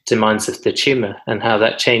demands of the tumor and how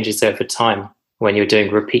that changes over time when you're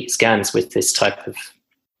doing repeat scans with this type of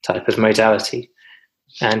modality.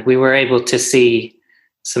 And we were able to see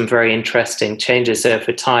some very interesting changes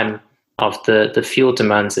over time of the fuel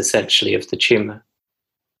demands, essentially, of the tumor.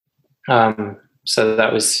 So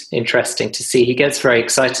that was interesting to see. He gets very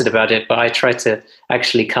excited about it, but I try to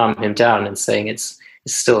actually calm him down and saying it's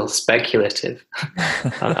still speculative.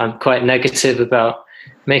 I'm quite negative about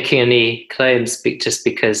making any claims, just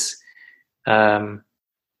because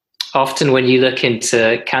often when you look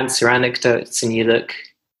into cancer anecdotes and you look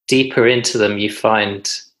deeper into them, you find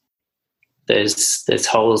there's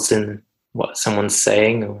holes in what someone's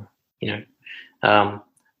saying, or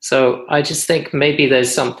so I just think maybe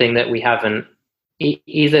there's something that we haven't,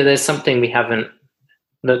 either there's something we haven't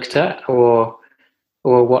looked at, or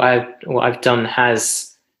what I've done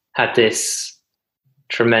has had this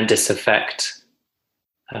tremendous effect,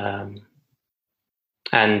 and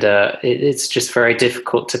it's just very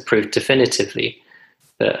difficult to prove definitively.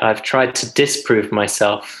 But I've tried to disprove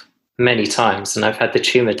myself many times, and I've had the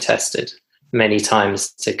tumor tested many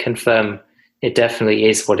times to confirm it definitely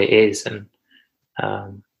is what it is. And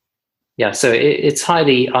so it's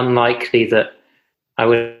highly unlikely that I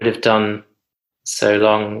would have done so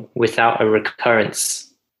long without a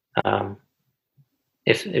recurrence.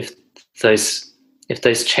 If those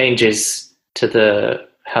changes to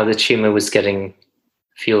how the tumor was getting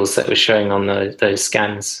fuels that were showing on those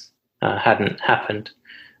scans hadn't happened,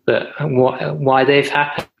 but why they've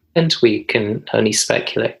happened, we can only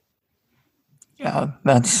speculate. Yeah,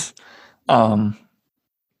 that's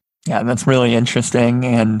really interesting,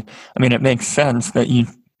 and I mean, it makes sense that you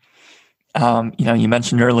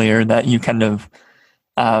mentioned earlier that you kind of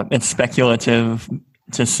it's speculative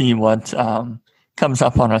to see what comes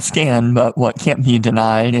up on a scan, but what can't be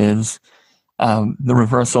denied is the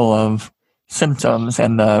reversal of symptoms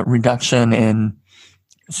and the reduction in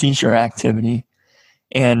seizure activity.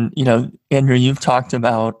 And Andrew, you've talked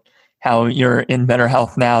about how you're in better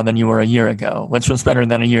health now than you were a year ago, which was better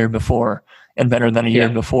than a year before and better than a year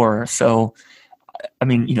before. So, I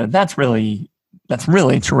mean, that's really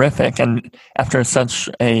terrific. And after such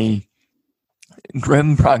a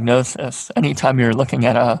grim prognosis, anytime you're looking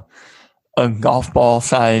at a golf ball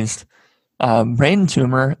sized brain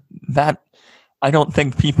tumor, that I don't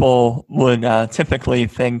think people would typically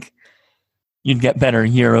think you'd get better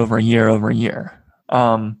year over year over year.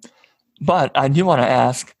 But I do want to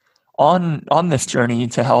ask, on this journey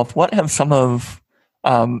to health, what have some of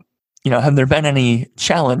have there been any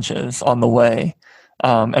challenges on the way?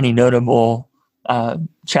 Any notable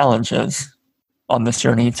challenges on this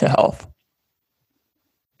journey to health?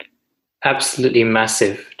 Absolutely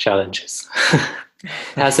massive challenges. It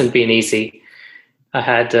hasn't been easy. I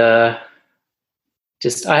had I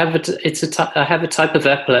have a type of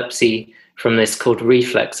epilepsy from this called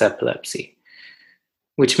reflex epilepsy,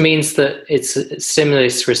 which means that it's a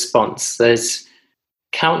stimulus response. There's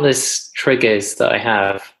countless triggers that I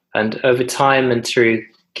have, and over time and through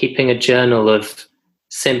keeping a journal of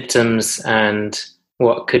symptoms and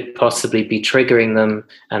what could possibly be triggering them,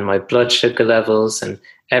 and my blood sugar levels, and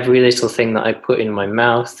every little thing that I put in my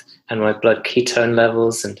mouth, and my blood ketone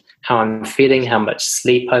levels, and how I'm feeling, how much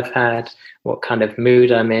sleep I've had, what kind of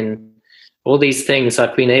mood I'm in. All these things,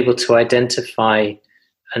 I've been able to identify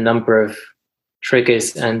a number of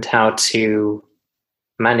triggers and how to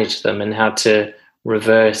manage them and how to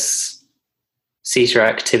reverse seizure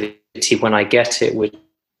activity when I get it, which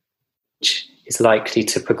is likely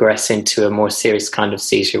to progress into a more serious kind of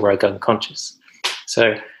seizure where I go unconscious.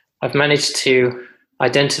 So I've managed to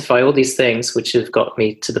identify all these things which have got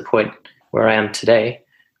me to the point where I am today.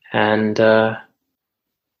 And that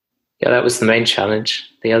was the main challenge.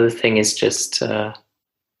 The other thing is just, I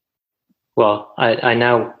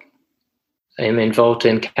now am involved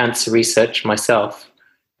in cancer research myself,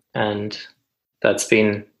 and that's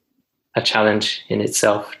been a challenge in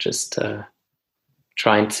itself, just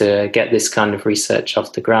trying to get this kind of research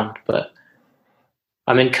off the ground. But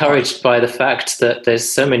I'm encouraged by the fact that there's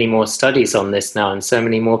so many more studies on this now and so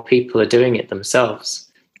many more people are doing it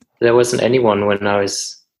themselves. There wasn't anyone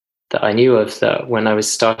that I knew of that when I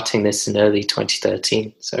was starting this in early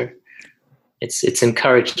 2013. So it's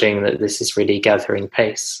encouraging that this is really gathering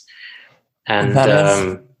pace. And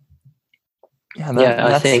that's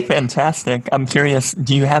I think fantastic. I'm curious,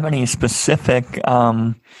 do you have any specific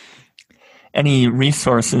any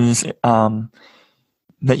resources that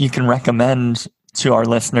you can recommend to our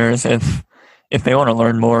listeners if they want to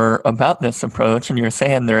learn more about this approach? And you're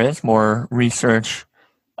saying there is more research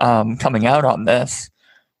coming out on this.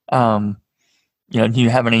 Do you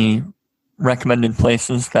have any recommended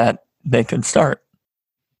places that they could start?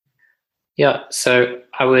 Yeah, so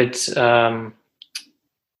I would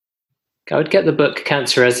get the book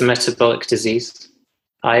Cancer as a Metabolic Disease.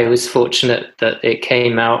 I was fortunate that it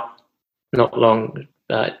came out not long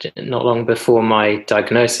before my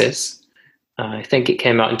diagnosis. I think it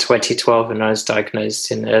came out in 2012 and I was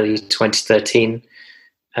diagnosed in early 2013.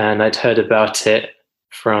 And I'd heard about it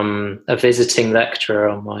from a visiting lecturer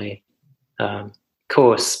on my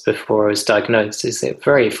course before I was diagnosed. It's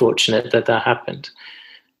very fortunate that happened.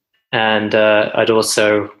 And I'd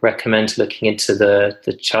also recommend looking into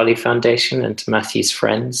the Charlie Foundation and to Matthew's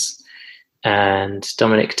friends and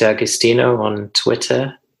Dominic D'Agostino on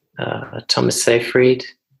Twitter, Thomas Seyfried.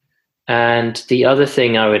 And the other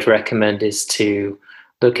thing I would recommend is to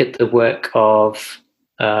look at the work of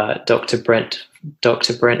Dr. Brent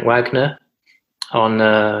Wagner.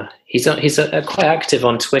 He's quite active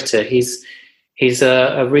on Twitter. He's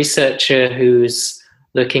a researcher who's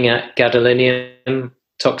looking at gadolinium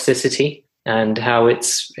toxicity and how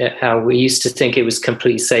we used to think it was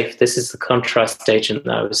completely safe. This is the contrast agent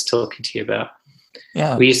that I was talking to you about.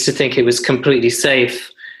 Yeah, we used to think it was completely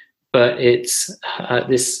safe, but it's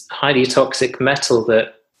this highly toxic metal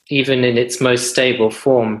that even in its most stable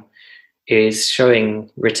form is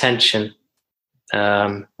showing retention.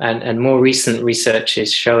 And more recent research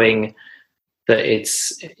is showing that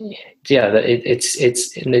it's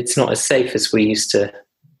not as safe as we used to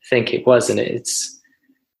think it was, and it's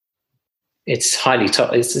a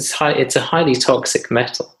highly toxic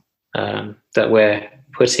metal that we're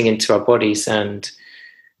putting into our bodies, and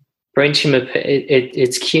brain tumor,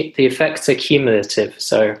 the effects are cumulative.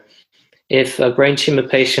 So if a brain tumor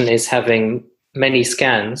patient is having many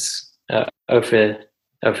scans over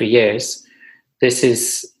years, this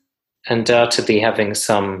is undoubtedly having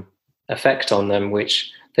some effect on them,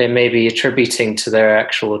 which they may be attributing to their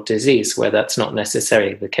actual disease, where that's not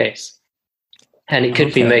necessarily the case. And it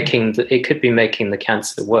could be making the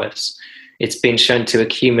cancer worse. It's been shown to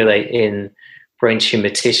accumulate in brain tumor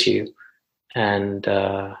tissue and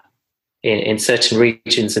in certain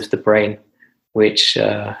regions of the brain, which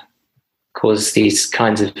cause these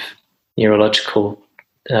kinds of neurological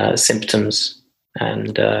symptoms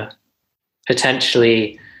and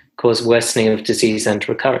potentially cause worsening of disease and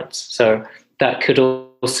recurrence. So that could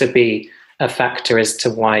also be a factor as to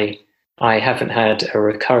why I haven't had a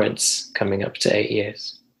recurrence coming up to 8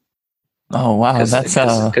 years. Oh, wow.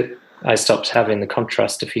 I stopped having the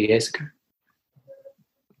contrast a few years ago.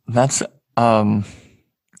 That's a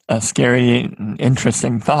scary,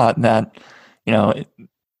 interesting thought that,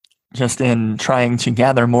 just in trying to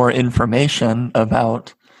gather more information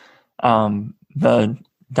about the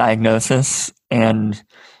diagnosis and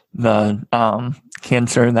the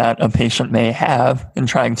cancer that a patient may have, and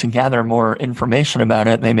trying to gather more information about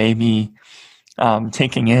it, they may be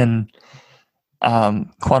taking in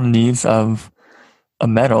quantities of a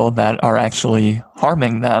metal that are actually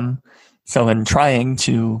harming them. So in trying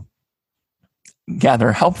to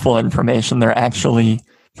gather helpful information, they're actually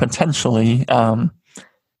potentially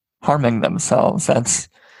harming themselves. That's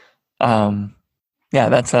a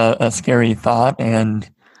scary thought. And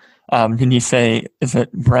can you say, is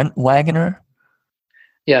it Brent Wagner?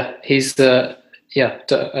 Yeah, he's Dr.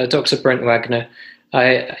 Brent Wagner.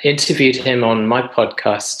 I interviewed him on my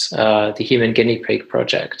podcast, The Human Guinea Pig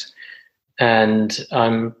Project. And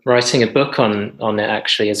I'm writing a book on it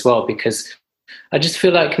actually as well, because I just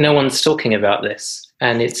feel like no one's talking about this.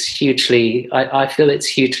 And it's I feel it's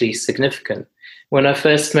hugely significant. When I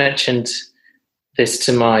first mentioned this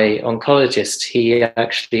to my oncologist, he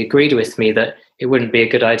actually agreed with me that it wouldn't be a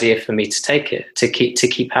good idea for me to take it, to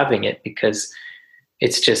keep having it, because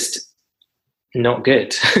it's just not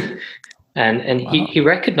good. and Wow. he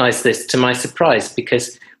recognized this, to my surprise,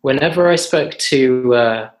 because whenever I spoke to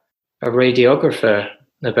a radiographer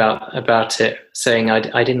about it, saying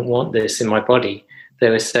I didn't want this in my body, they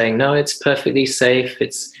were saying, no, it's perfectly safe.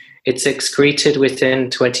 It's excreted within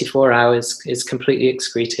 24 hours. It's completely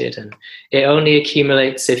excreted, and it only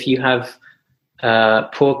accumulates if you have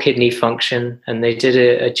poor kidney function. And they did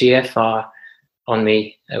a GFR on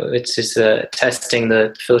me, which is testing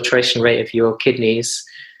the filtration rate of your kidneys.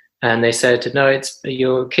 And they said, no,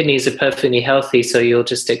 your kidneys are perfectly healthy, so you'll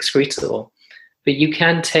just excrete it all. But you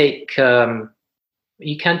can take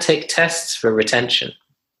tests for retention.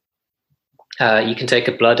 You can take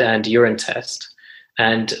a blood and urine test.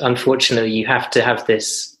 And unfortunately, you have to have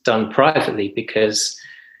this done privately, because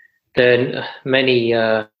then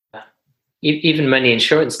even many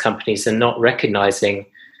insurance companies are not recognizing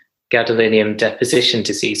gadolinium deposition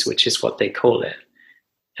disease, which is what they call it.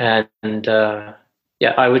 And I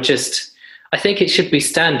think it should be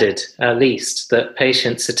standard, at least, that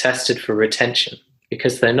patients are tested for retention,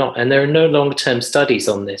 because they're not. And there are no long-term studies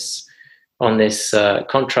on this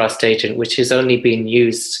contrast agent, which has only been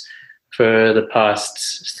used for the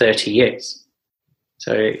past 30 years.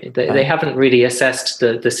 So they haven't really assessed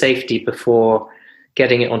the safety before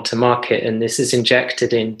getting it onto market. And this is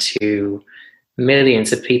injected into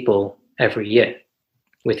millions of people every year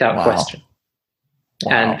without question.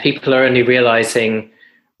 Wow. And people are only realizing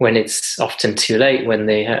when it's often too late, when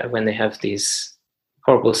they have these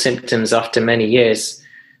horrible symptoms after many years,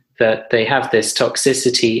 that they have this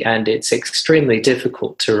toxicity, and it's extremely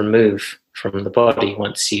difficult to remove from the body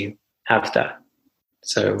once you have that.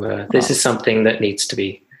 So this is something that needs to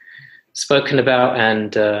be spoken about,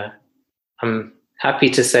 and I'm happy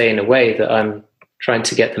to say, in a way, that I'm trying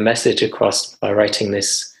to get the message across by writing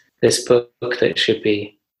this book. That should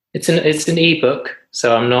be it's an ebook,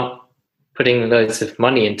 so I'm not putting loads of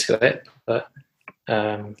money into it, but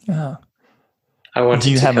I want.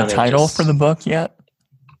 Do you have a title for the book yet?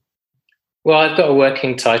 Well, I've got a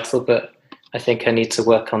working title, but I think I need to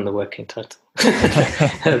work on the working title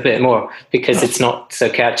a bit more, because it's not so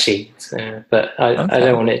catchy. But I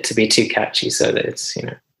don't want it to be too catchy, so that it's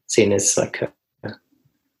seen as like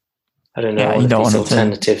I don't know, all of these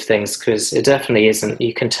alternative things, because it definitely isn't.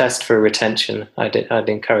 You can test for retention. I'd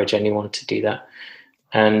encourage anyone to do that,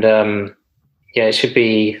 and it should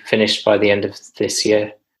be finished by the end of this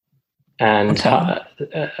year. And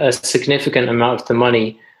a significant amount of the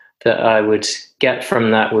money that I would get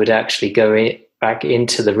from that would actually go back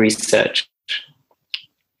into the research.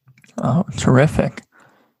 Oh, terrific.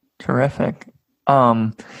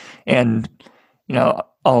 And,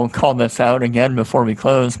 I'll call this out again before we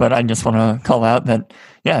close, but I just want to call out that,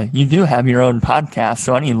 you do have your own podcast.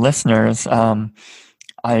 So any listeners,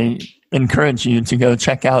 I encourage you to go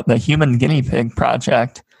check out the Human Guinea Pig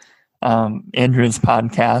Project, Andrew's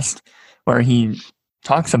podcast, where he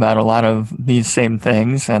talks about a lot of these same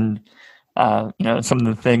things, and some of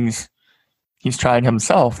the things he's tried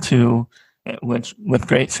himself with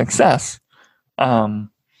great success. So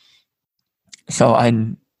I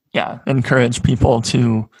encourage people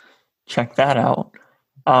to check that out.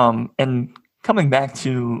 And coming back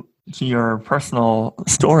to your personal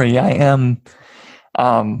story, I'm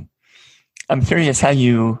curious how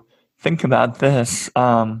you think about this.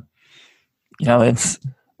 It's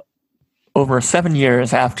over 7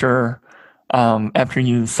 years after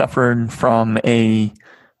you suffered from a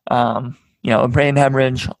brain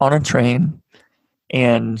hemorrhage on a train,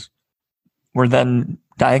 and were then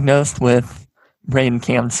diagnosed with brain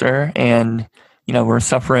cancer, and were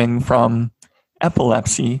suffering from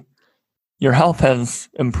epilepsy. Your health has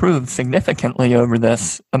improved significantly over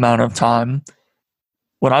this amount of time.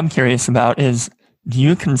 What I'm curious about is, do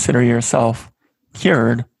you consider yourself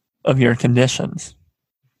cured of your conditions?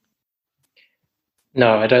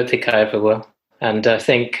 No, I don't think I ever will. And I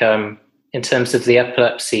think in terms of the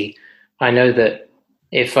epilepsy, I know that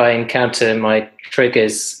if I encounter my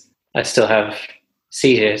triggers, I still have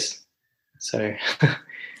seizures. So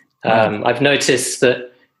I've noticed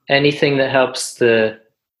that anything that helps the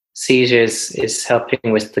seizures is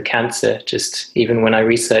helping with the cancer, just even when I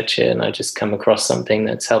research it and I just come across something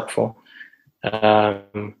that's helpful. I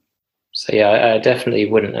definitely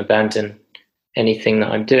wouldn't abandon anything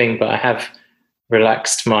that I'm doing, but I have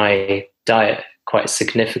relaxed my diet quite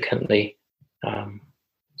significantly.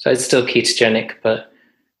 So it's still ketogenic, but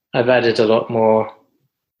I've added a lot more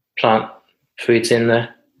plant foods in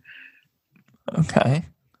there. Okay.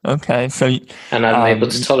 So, and I'm able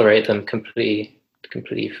to tolerate them completely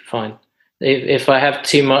fine. If I have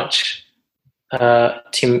too much,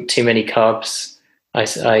 too many carbs,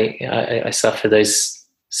 I suffer those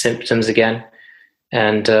symptoms again.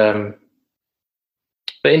 And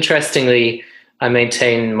but interestingly, I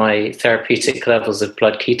maintain my therapeutic levels of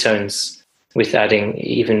blood ketones with adding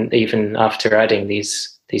even after adding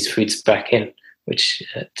these foods back in, which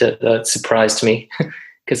that surprised me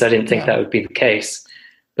because I didn't think that would be the case.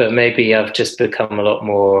 But maybe I've just become a lot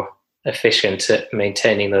more efficient at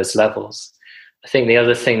maintaining those levels. I think the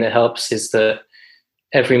other thing that helps is that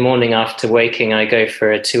every morning after waking, I go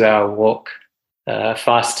for a 2-hour walk, a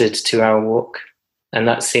fasted 2-hour walk, and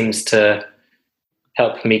that seems to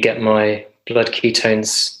help me get my blood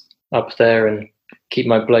ketones up there and keep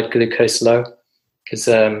my blood glucose low. Because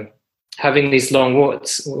having these long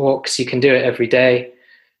walks, you can do it every day,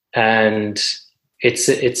 and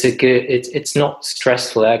it's not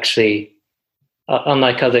stressful actually.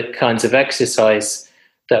 Unlike other kinds of exercise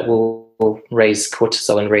that will raise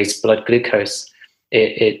cortisol and raise blood glucose,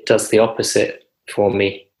 it does the opposite for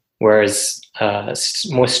me. Whereas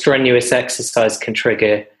more strenuous exercise can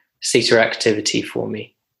trigger CETA activity for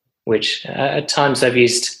me, which at times I've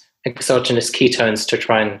used exogenous ketones to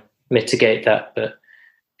try and mitigate that. But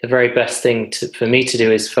the very best thing for me to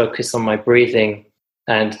do is focus on my breathing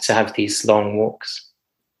and to have these long walks.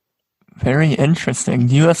 Very interesting.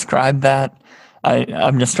 Do you ascribe that?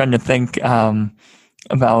 I'm just trying to think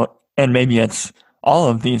about, and maybe it's all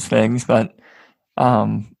of these things, but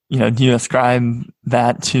do you ascribe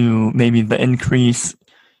that to maybe the increase?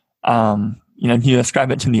 Do you ascribe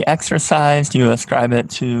it to the exercise? Do you ascribe it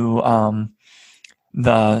to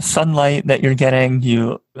the sunlight that you're getting? Do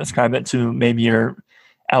you ascribe it to maybe you're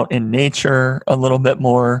out in nature a little bit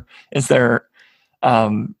more? Is there,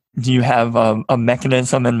 do you have a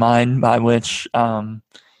mechanism in mind by which,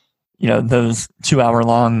 those 2-hour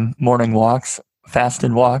long morning walks,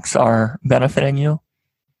 fasted walks, are benefiting you?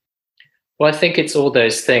 Well, I think it's all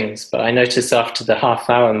those things, but I notice after the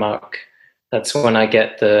half-hour mark, that's when I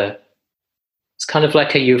get it's kind of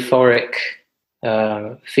like a euphoric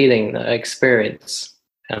feeling that I experience,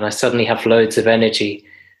 and I suddenly have loads of energy.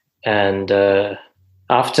 And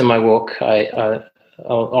after my walk, I'll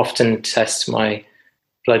often test my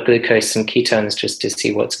blood glucose and ketones just to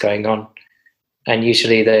see what's going on. And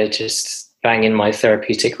usually they're just bang in my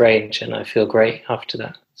therapeutic range, and I feel great after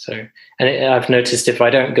that. So, I've noticed if I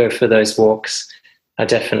don't go for those walks, I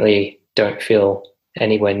definitely don't feel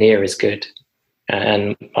anywhere near as good,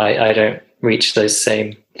 and I don't reach those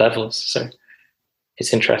same levels. So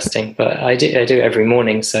it's interesting, but I do every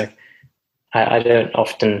morning, so I don't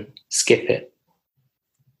often skip it.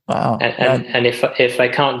 Wow! And if I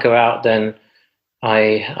can't go out, then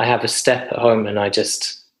I have a step at home, and I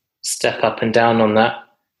just step up and down on that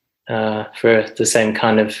for the same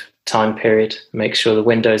kind of time period. Make sure the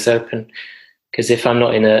window's open, because if I'm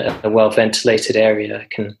not in a well-ventilated area, I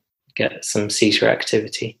can get some CETA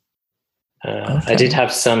activity. I did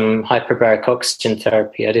have some hyperbaric oxygen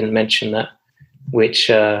therapy. I didn't mention that, which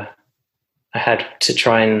I had to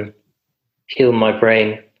try and heal my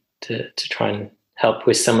brain to try and help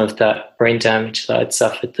with some of that brain damage that I'd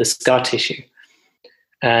suffered, the scar tissue.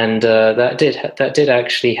 And that did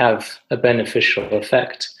actually have a beneficial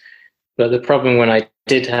effect. But the problem when I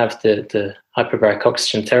did have the hyperbaric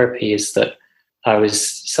oxygen therapy is that I was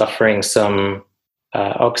suffering some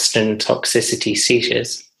oxygen toxicity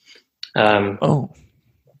seizures. But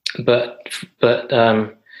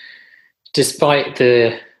despite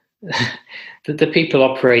the people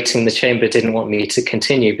operating the chamber didn't want me to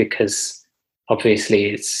continue, because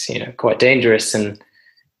obviously it's quite dangerous, and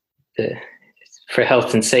for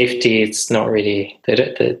health and safety, it's not really, they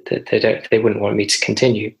wouldn't want me to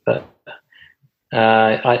continue. But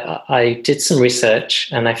I did some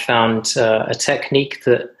research, and I found a technique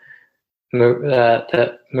that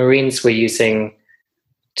Marines were using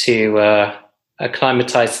to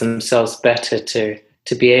acclimatize themselves better to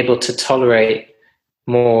be able to tolerate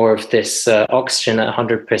more of this oxygen at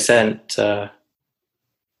 100%.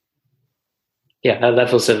 At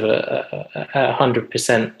levels of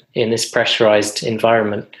 100% in this pressurized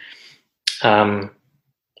environment.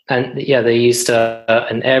 They used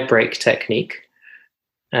an air brake technique,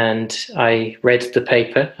 and I read the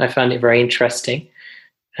paper. I found it very interesting,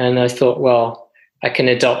 and I thought, well, I can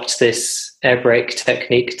adopt this air brake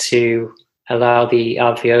technique to allow the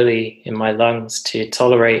alveoli in my lungs to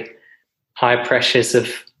tolerate high pressures of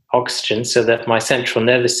oxygen so that my central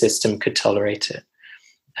nervous system could tolerate it.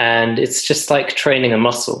 And it's just like training a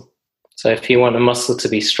muscle. So if you want a muscle to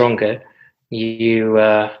be stronger, you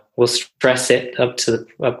will stress it up to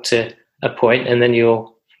a point, and then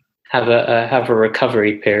you'll have a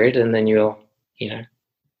recovery period, and then you'll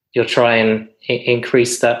try and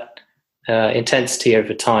increase that intensity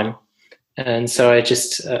over time. And so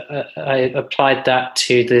I applied that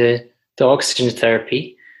to the oxygen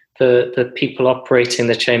therapy. The people operating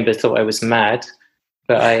the chamber thought I was mad,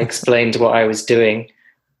 but I explained what I was doing.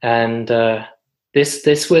 And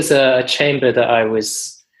this was a chamber that I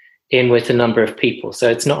was in with a number of people. So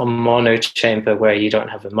it's not a mono chamber where you don't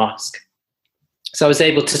have a mask. So I was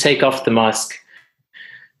able to take off the mask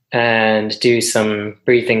and do some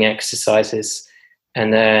breathing exercises,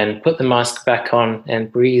 and then put the mask back on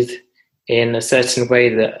and breathe in a certain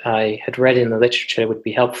way that I had read in the literature would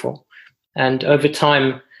be helpful. And over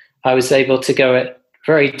time, I was able to go at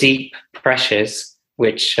very deep pressures,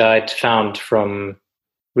 which I'd found from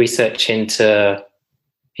research in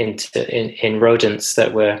rodents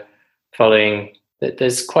that were following.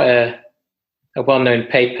 There's quite a well-known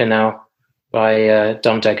paper now by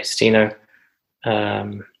Dom D'Agostino,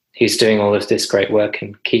 who's doing all of this great work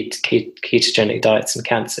in ketogenic diets and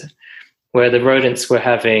cancer, where the rodents were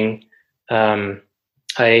having a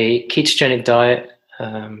ketogenic diet,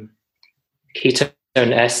 ketone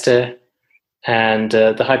ester, and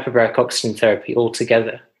the hyperbaric oxygen therapy all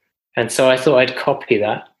together. And so I thought I'd copy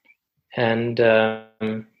that. And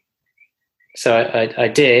so I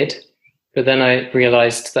did, but then I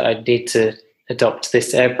realized that I'd need to adopt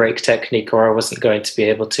this air brake technique, or I wasn't going to be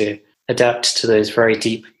able to adapt to those very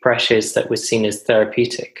deep pressures that were seen as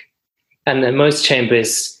therapeutic, and that most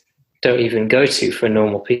chambers don't even go to for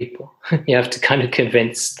normal people. You have to kind of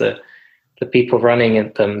convince the people running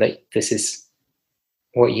at them that this is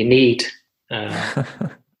what you need.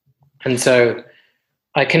 And so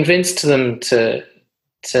I convinced them to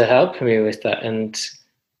help me with that. And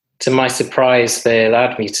to my surprise, they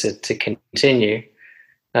allowed me to continue,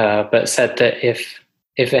 but said that if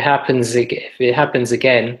it happens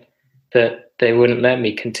again, that they wouldn't let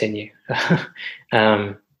me continue.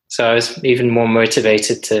 So I was even more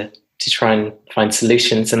motivated to try and find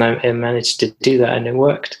solutions, and I managed to do that, and it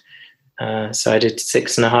worked. So I did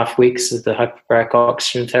 6.5 weeks of the hyperbaric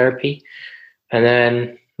oxygen therapy, and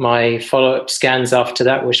then my follow-up scans after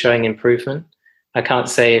that were showing improvement. I can't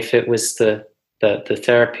say if it was the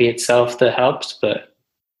therapy itself that helped, but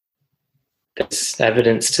there's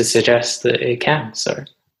evidence to suggest that it can. So,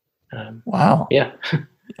 wow, yeah,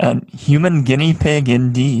 human guinea pig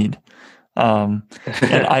indeed. And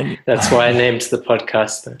that's why I named the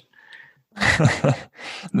podcast that.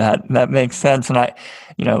 that makes sense. And I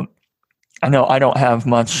know I don't have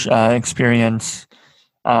much experience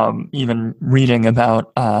even reading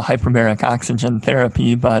about hyperbaric oxygen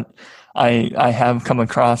therapy, but I have come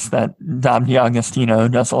across that Dom D'Agostino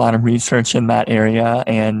does a lot of research in that area,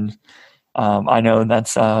 and I know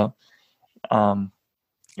that's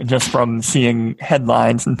just from seeing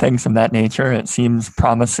headlines and things of that nature, it seems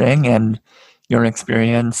promising, and your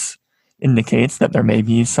experience indicates that there may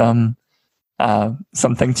be something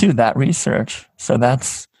to that research. So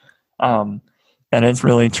that is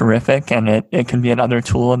really terrific, and it can be another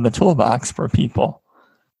tool in the toolbox for people.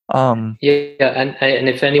 And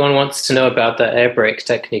if anyone wants to know about that air brake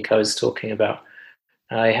technique I was talking about,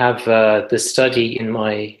 I have the study in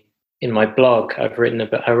my blog. I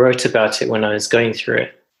wrote about it when I was going through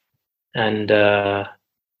it, and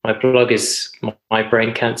my blog is My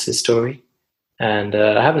Brain Cancer Story, and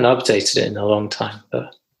I haven't updated it in a long time,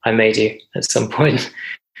 but I may do at some point.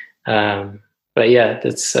 But yeah,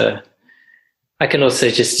 that's. I can also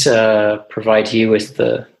just provide you with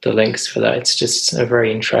the links for that. It's just a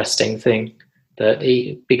very interesting thing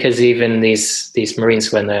because even these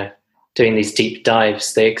Marines, when they're doing these deep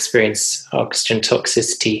dives, they experience oxygen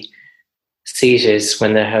toxicity seizures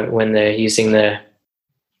when they're using their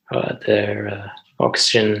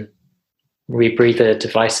oxygen rebreather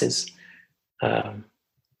devices.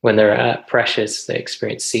 When they're at pressures, they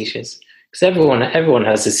experience seizures. Because everyone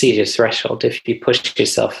has a seizure threshold. If you push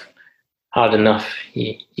yourself hard enough,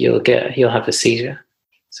 you'll have a seizure.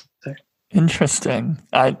 So. Interesting.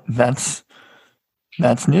 That's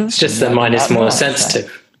news. It's just that mine is more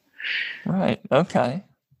sensitive. Right. Okay.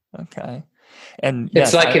 And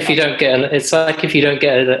it's like if you don't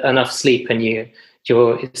get enough sleep, and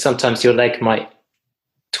sometimes your leg might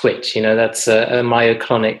twitch. That's a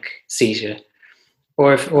myoclonic seizure.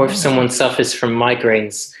 Or if someone suffers from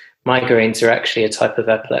migraines are actually a type of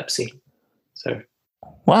epilepsy. So.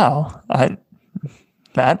 Wow,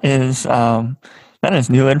 that is That is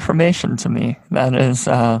new information to me. That is,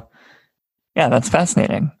 that's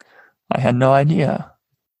fascinating. I had no idea.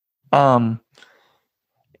 And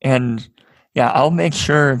yeah, I'll make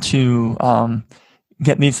sure to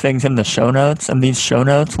get these things in the show notes, and these show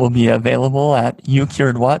notes will be available at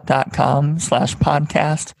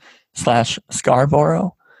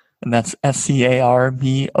youcuredwhat.com/podcast/Scarborough. And that's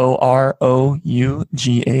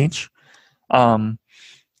SCARBOROUGH.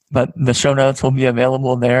 But the show notes will be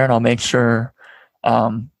available there, and I'll make sure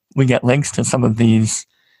we get links to some of these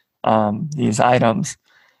items.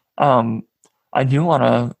 I do want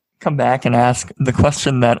to come back and ask the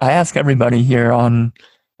question that I ask everybody here on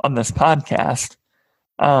this podcast.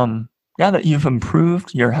 Now that you've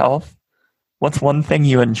improved your health, what's one thing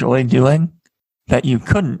you enjoy doing that you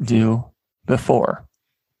couldn't do before?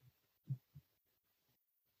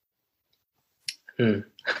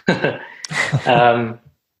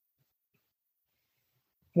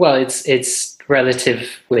 Well, it's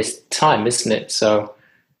relative with time, isn't it? So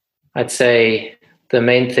I'd say the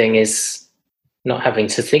main thing is not having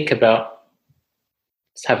to think about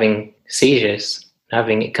having seizures,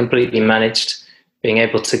 having it completely managed, being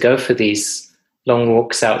able to go for these long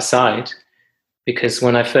walks outside. Because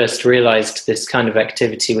when I first realized this kind of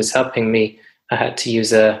activity was helping me, I had to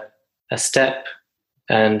use a step,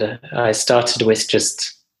 and I started with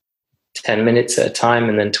just 10 minutes at a time,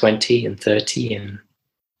 and then 20 and 30, and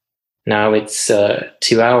now it's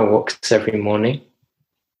 2-hour walks every morning.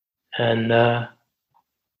 And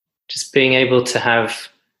just being able to have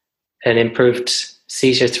an improved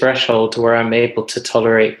seizure threshold where I'm able to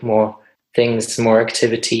tolerate more things, more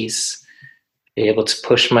activities, be able to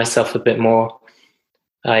push myself a bit more.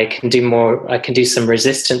 I can do some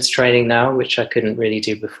resistance training now, which I couldn't really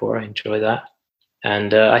do before. I enjoy that.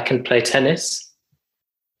 And I can play tennis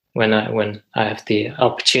when I have the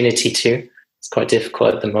opportunity to. It's quite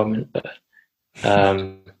difficult at the moment, but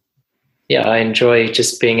I enjoy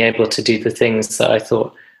just being able to do the things that I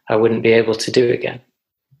thought I wouldn't be able to do again.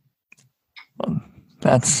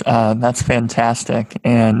 That's fantastic,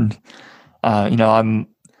 and I'm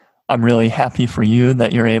really happy for you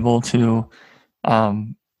that you're able to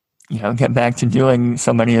get back to doing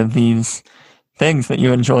so many of these things that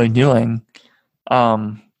you enjoy doing.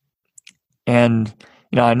 And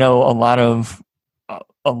I know a lot of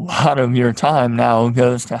your time now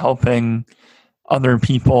goes to helping other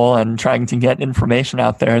people and trying to get information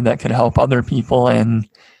out there that could help other people in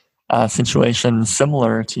situations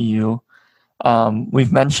similar to you.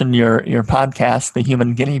 We've mentioned your podcast, The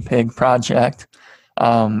Human Guinea Pig Project,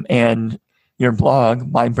 and your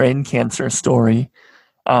blog, My Brain Cancer Story.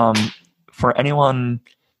 For anyone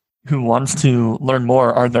who wants to learn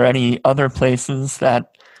more, are there any other places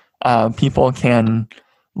that people can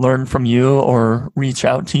learn from you or reach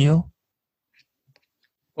out to you?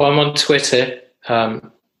 Well, I'm on Twitter at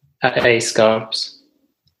 @scarbs.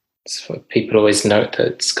 So people always note that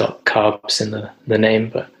it's got carbs in the name,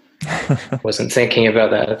 but I wasn't thinking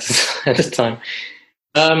about that at the time.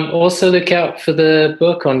 Also, look out for the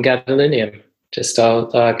book on gadolinium.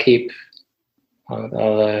 I'll keep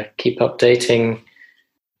updating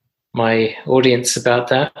my audience about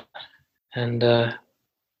that, and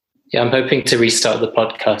I'm hoping to restart the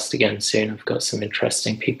podcast again soon. I've got some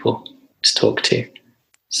interesting people to talk to.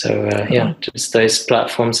 So just those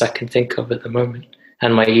platforms I can think of at the moment,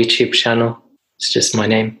 and my YouTube channel. It's just my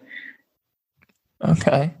name.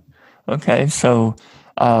 Okay. So,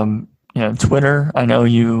 Twitter, I know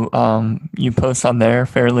you post on there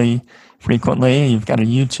fairly frequently. You've got a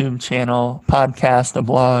YouTube channel, podcast, a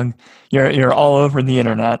blog. You're all over the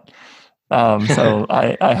internet. So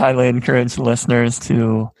I highly encourage listeners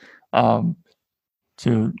to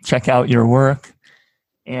check out your work.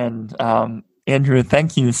 And Andrew,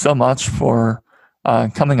 thank you so much for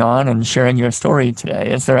coming on and sharing your story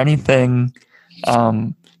today. Is there anything?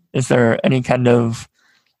 Is there any kind of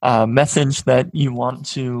message that you want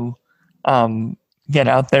to get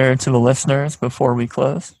out there to the listeners before we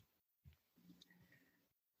close?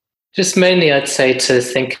 Just mainly, I'd say to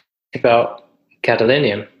think about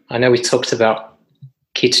gadolinium. I know we talked about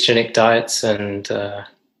ketogenic diets and the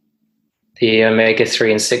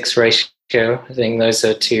omega-3 and 6 ratio. I think those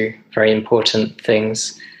are two very important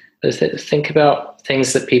things. But think about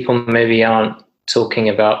things that people maybe aren't talking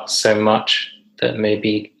about so much that may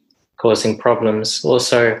be causing problems.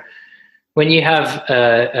 Also, when you have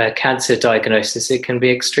a cancer diagnosis, it can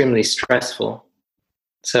be extremely stressful.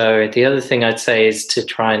 So the other thing I'd say is to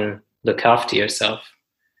try and look after yourself.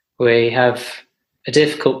 We have a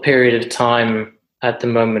difficult period of time at the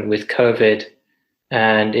moment with COVID,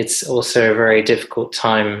 and it's also a very difficult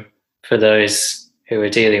time for those who are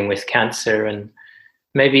dealing with cancer. And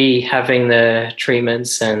maybe having the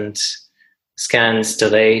treatments and scans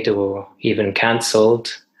delayed or even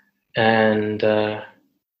cancelled. And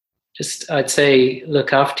I'd say,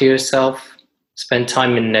 look after yourself, spend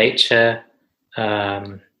time in nature,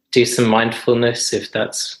 do some mindfulness if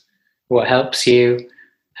that's what helps you,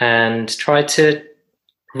 and try to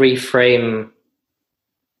reframe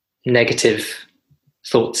negative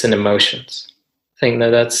thoughts and emotions. I think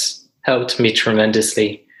that's helped me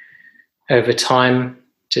tremendously over time.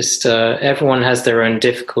 Just everyone has their own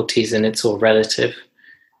difficulties and it's all relative.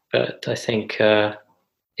 But I think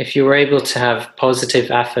if you were able to have positive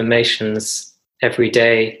affirmations every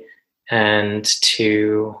day and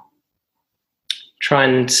to try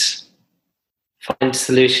and find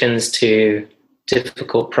solutions to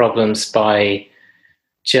difficult problems by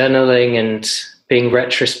journaling and being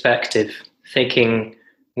retrospective, thinking,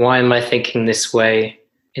 why am I thinking this way?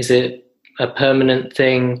 Is it a permanent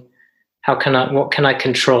thing? What can I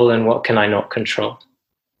control and what can I not control?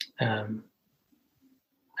 And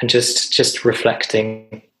just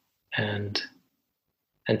reflecting and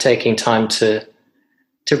taking time to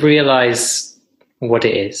realize what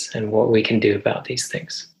it is and what we can do about these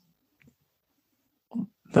things.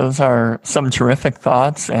 Those are some terrific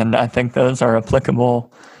thoughts, and I think those are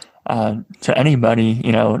applicable to anybody,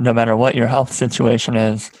 no matter what your health situation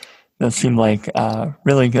is. Those seem like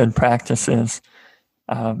really good practices.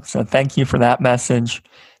 So thank you for that message.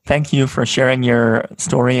 Thank you for sharing your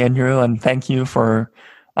story, Andrew, and thank you for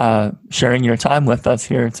sharing your time with us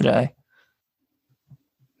here today.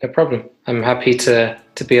 No problem. I'm happy to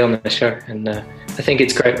be on the show, and I think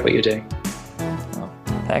it's great what you're doing.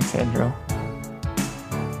 Thanks, Andrew.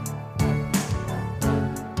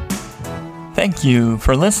 Thank you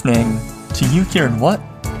for listening to You Cured What?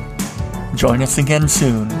 Join us again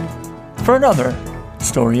soon for another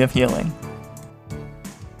story of healing.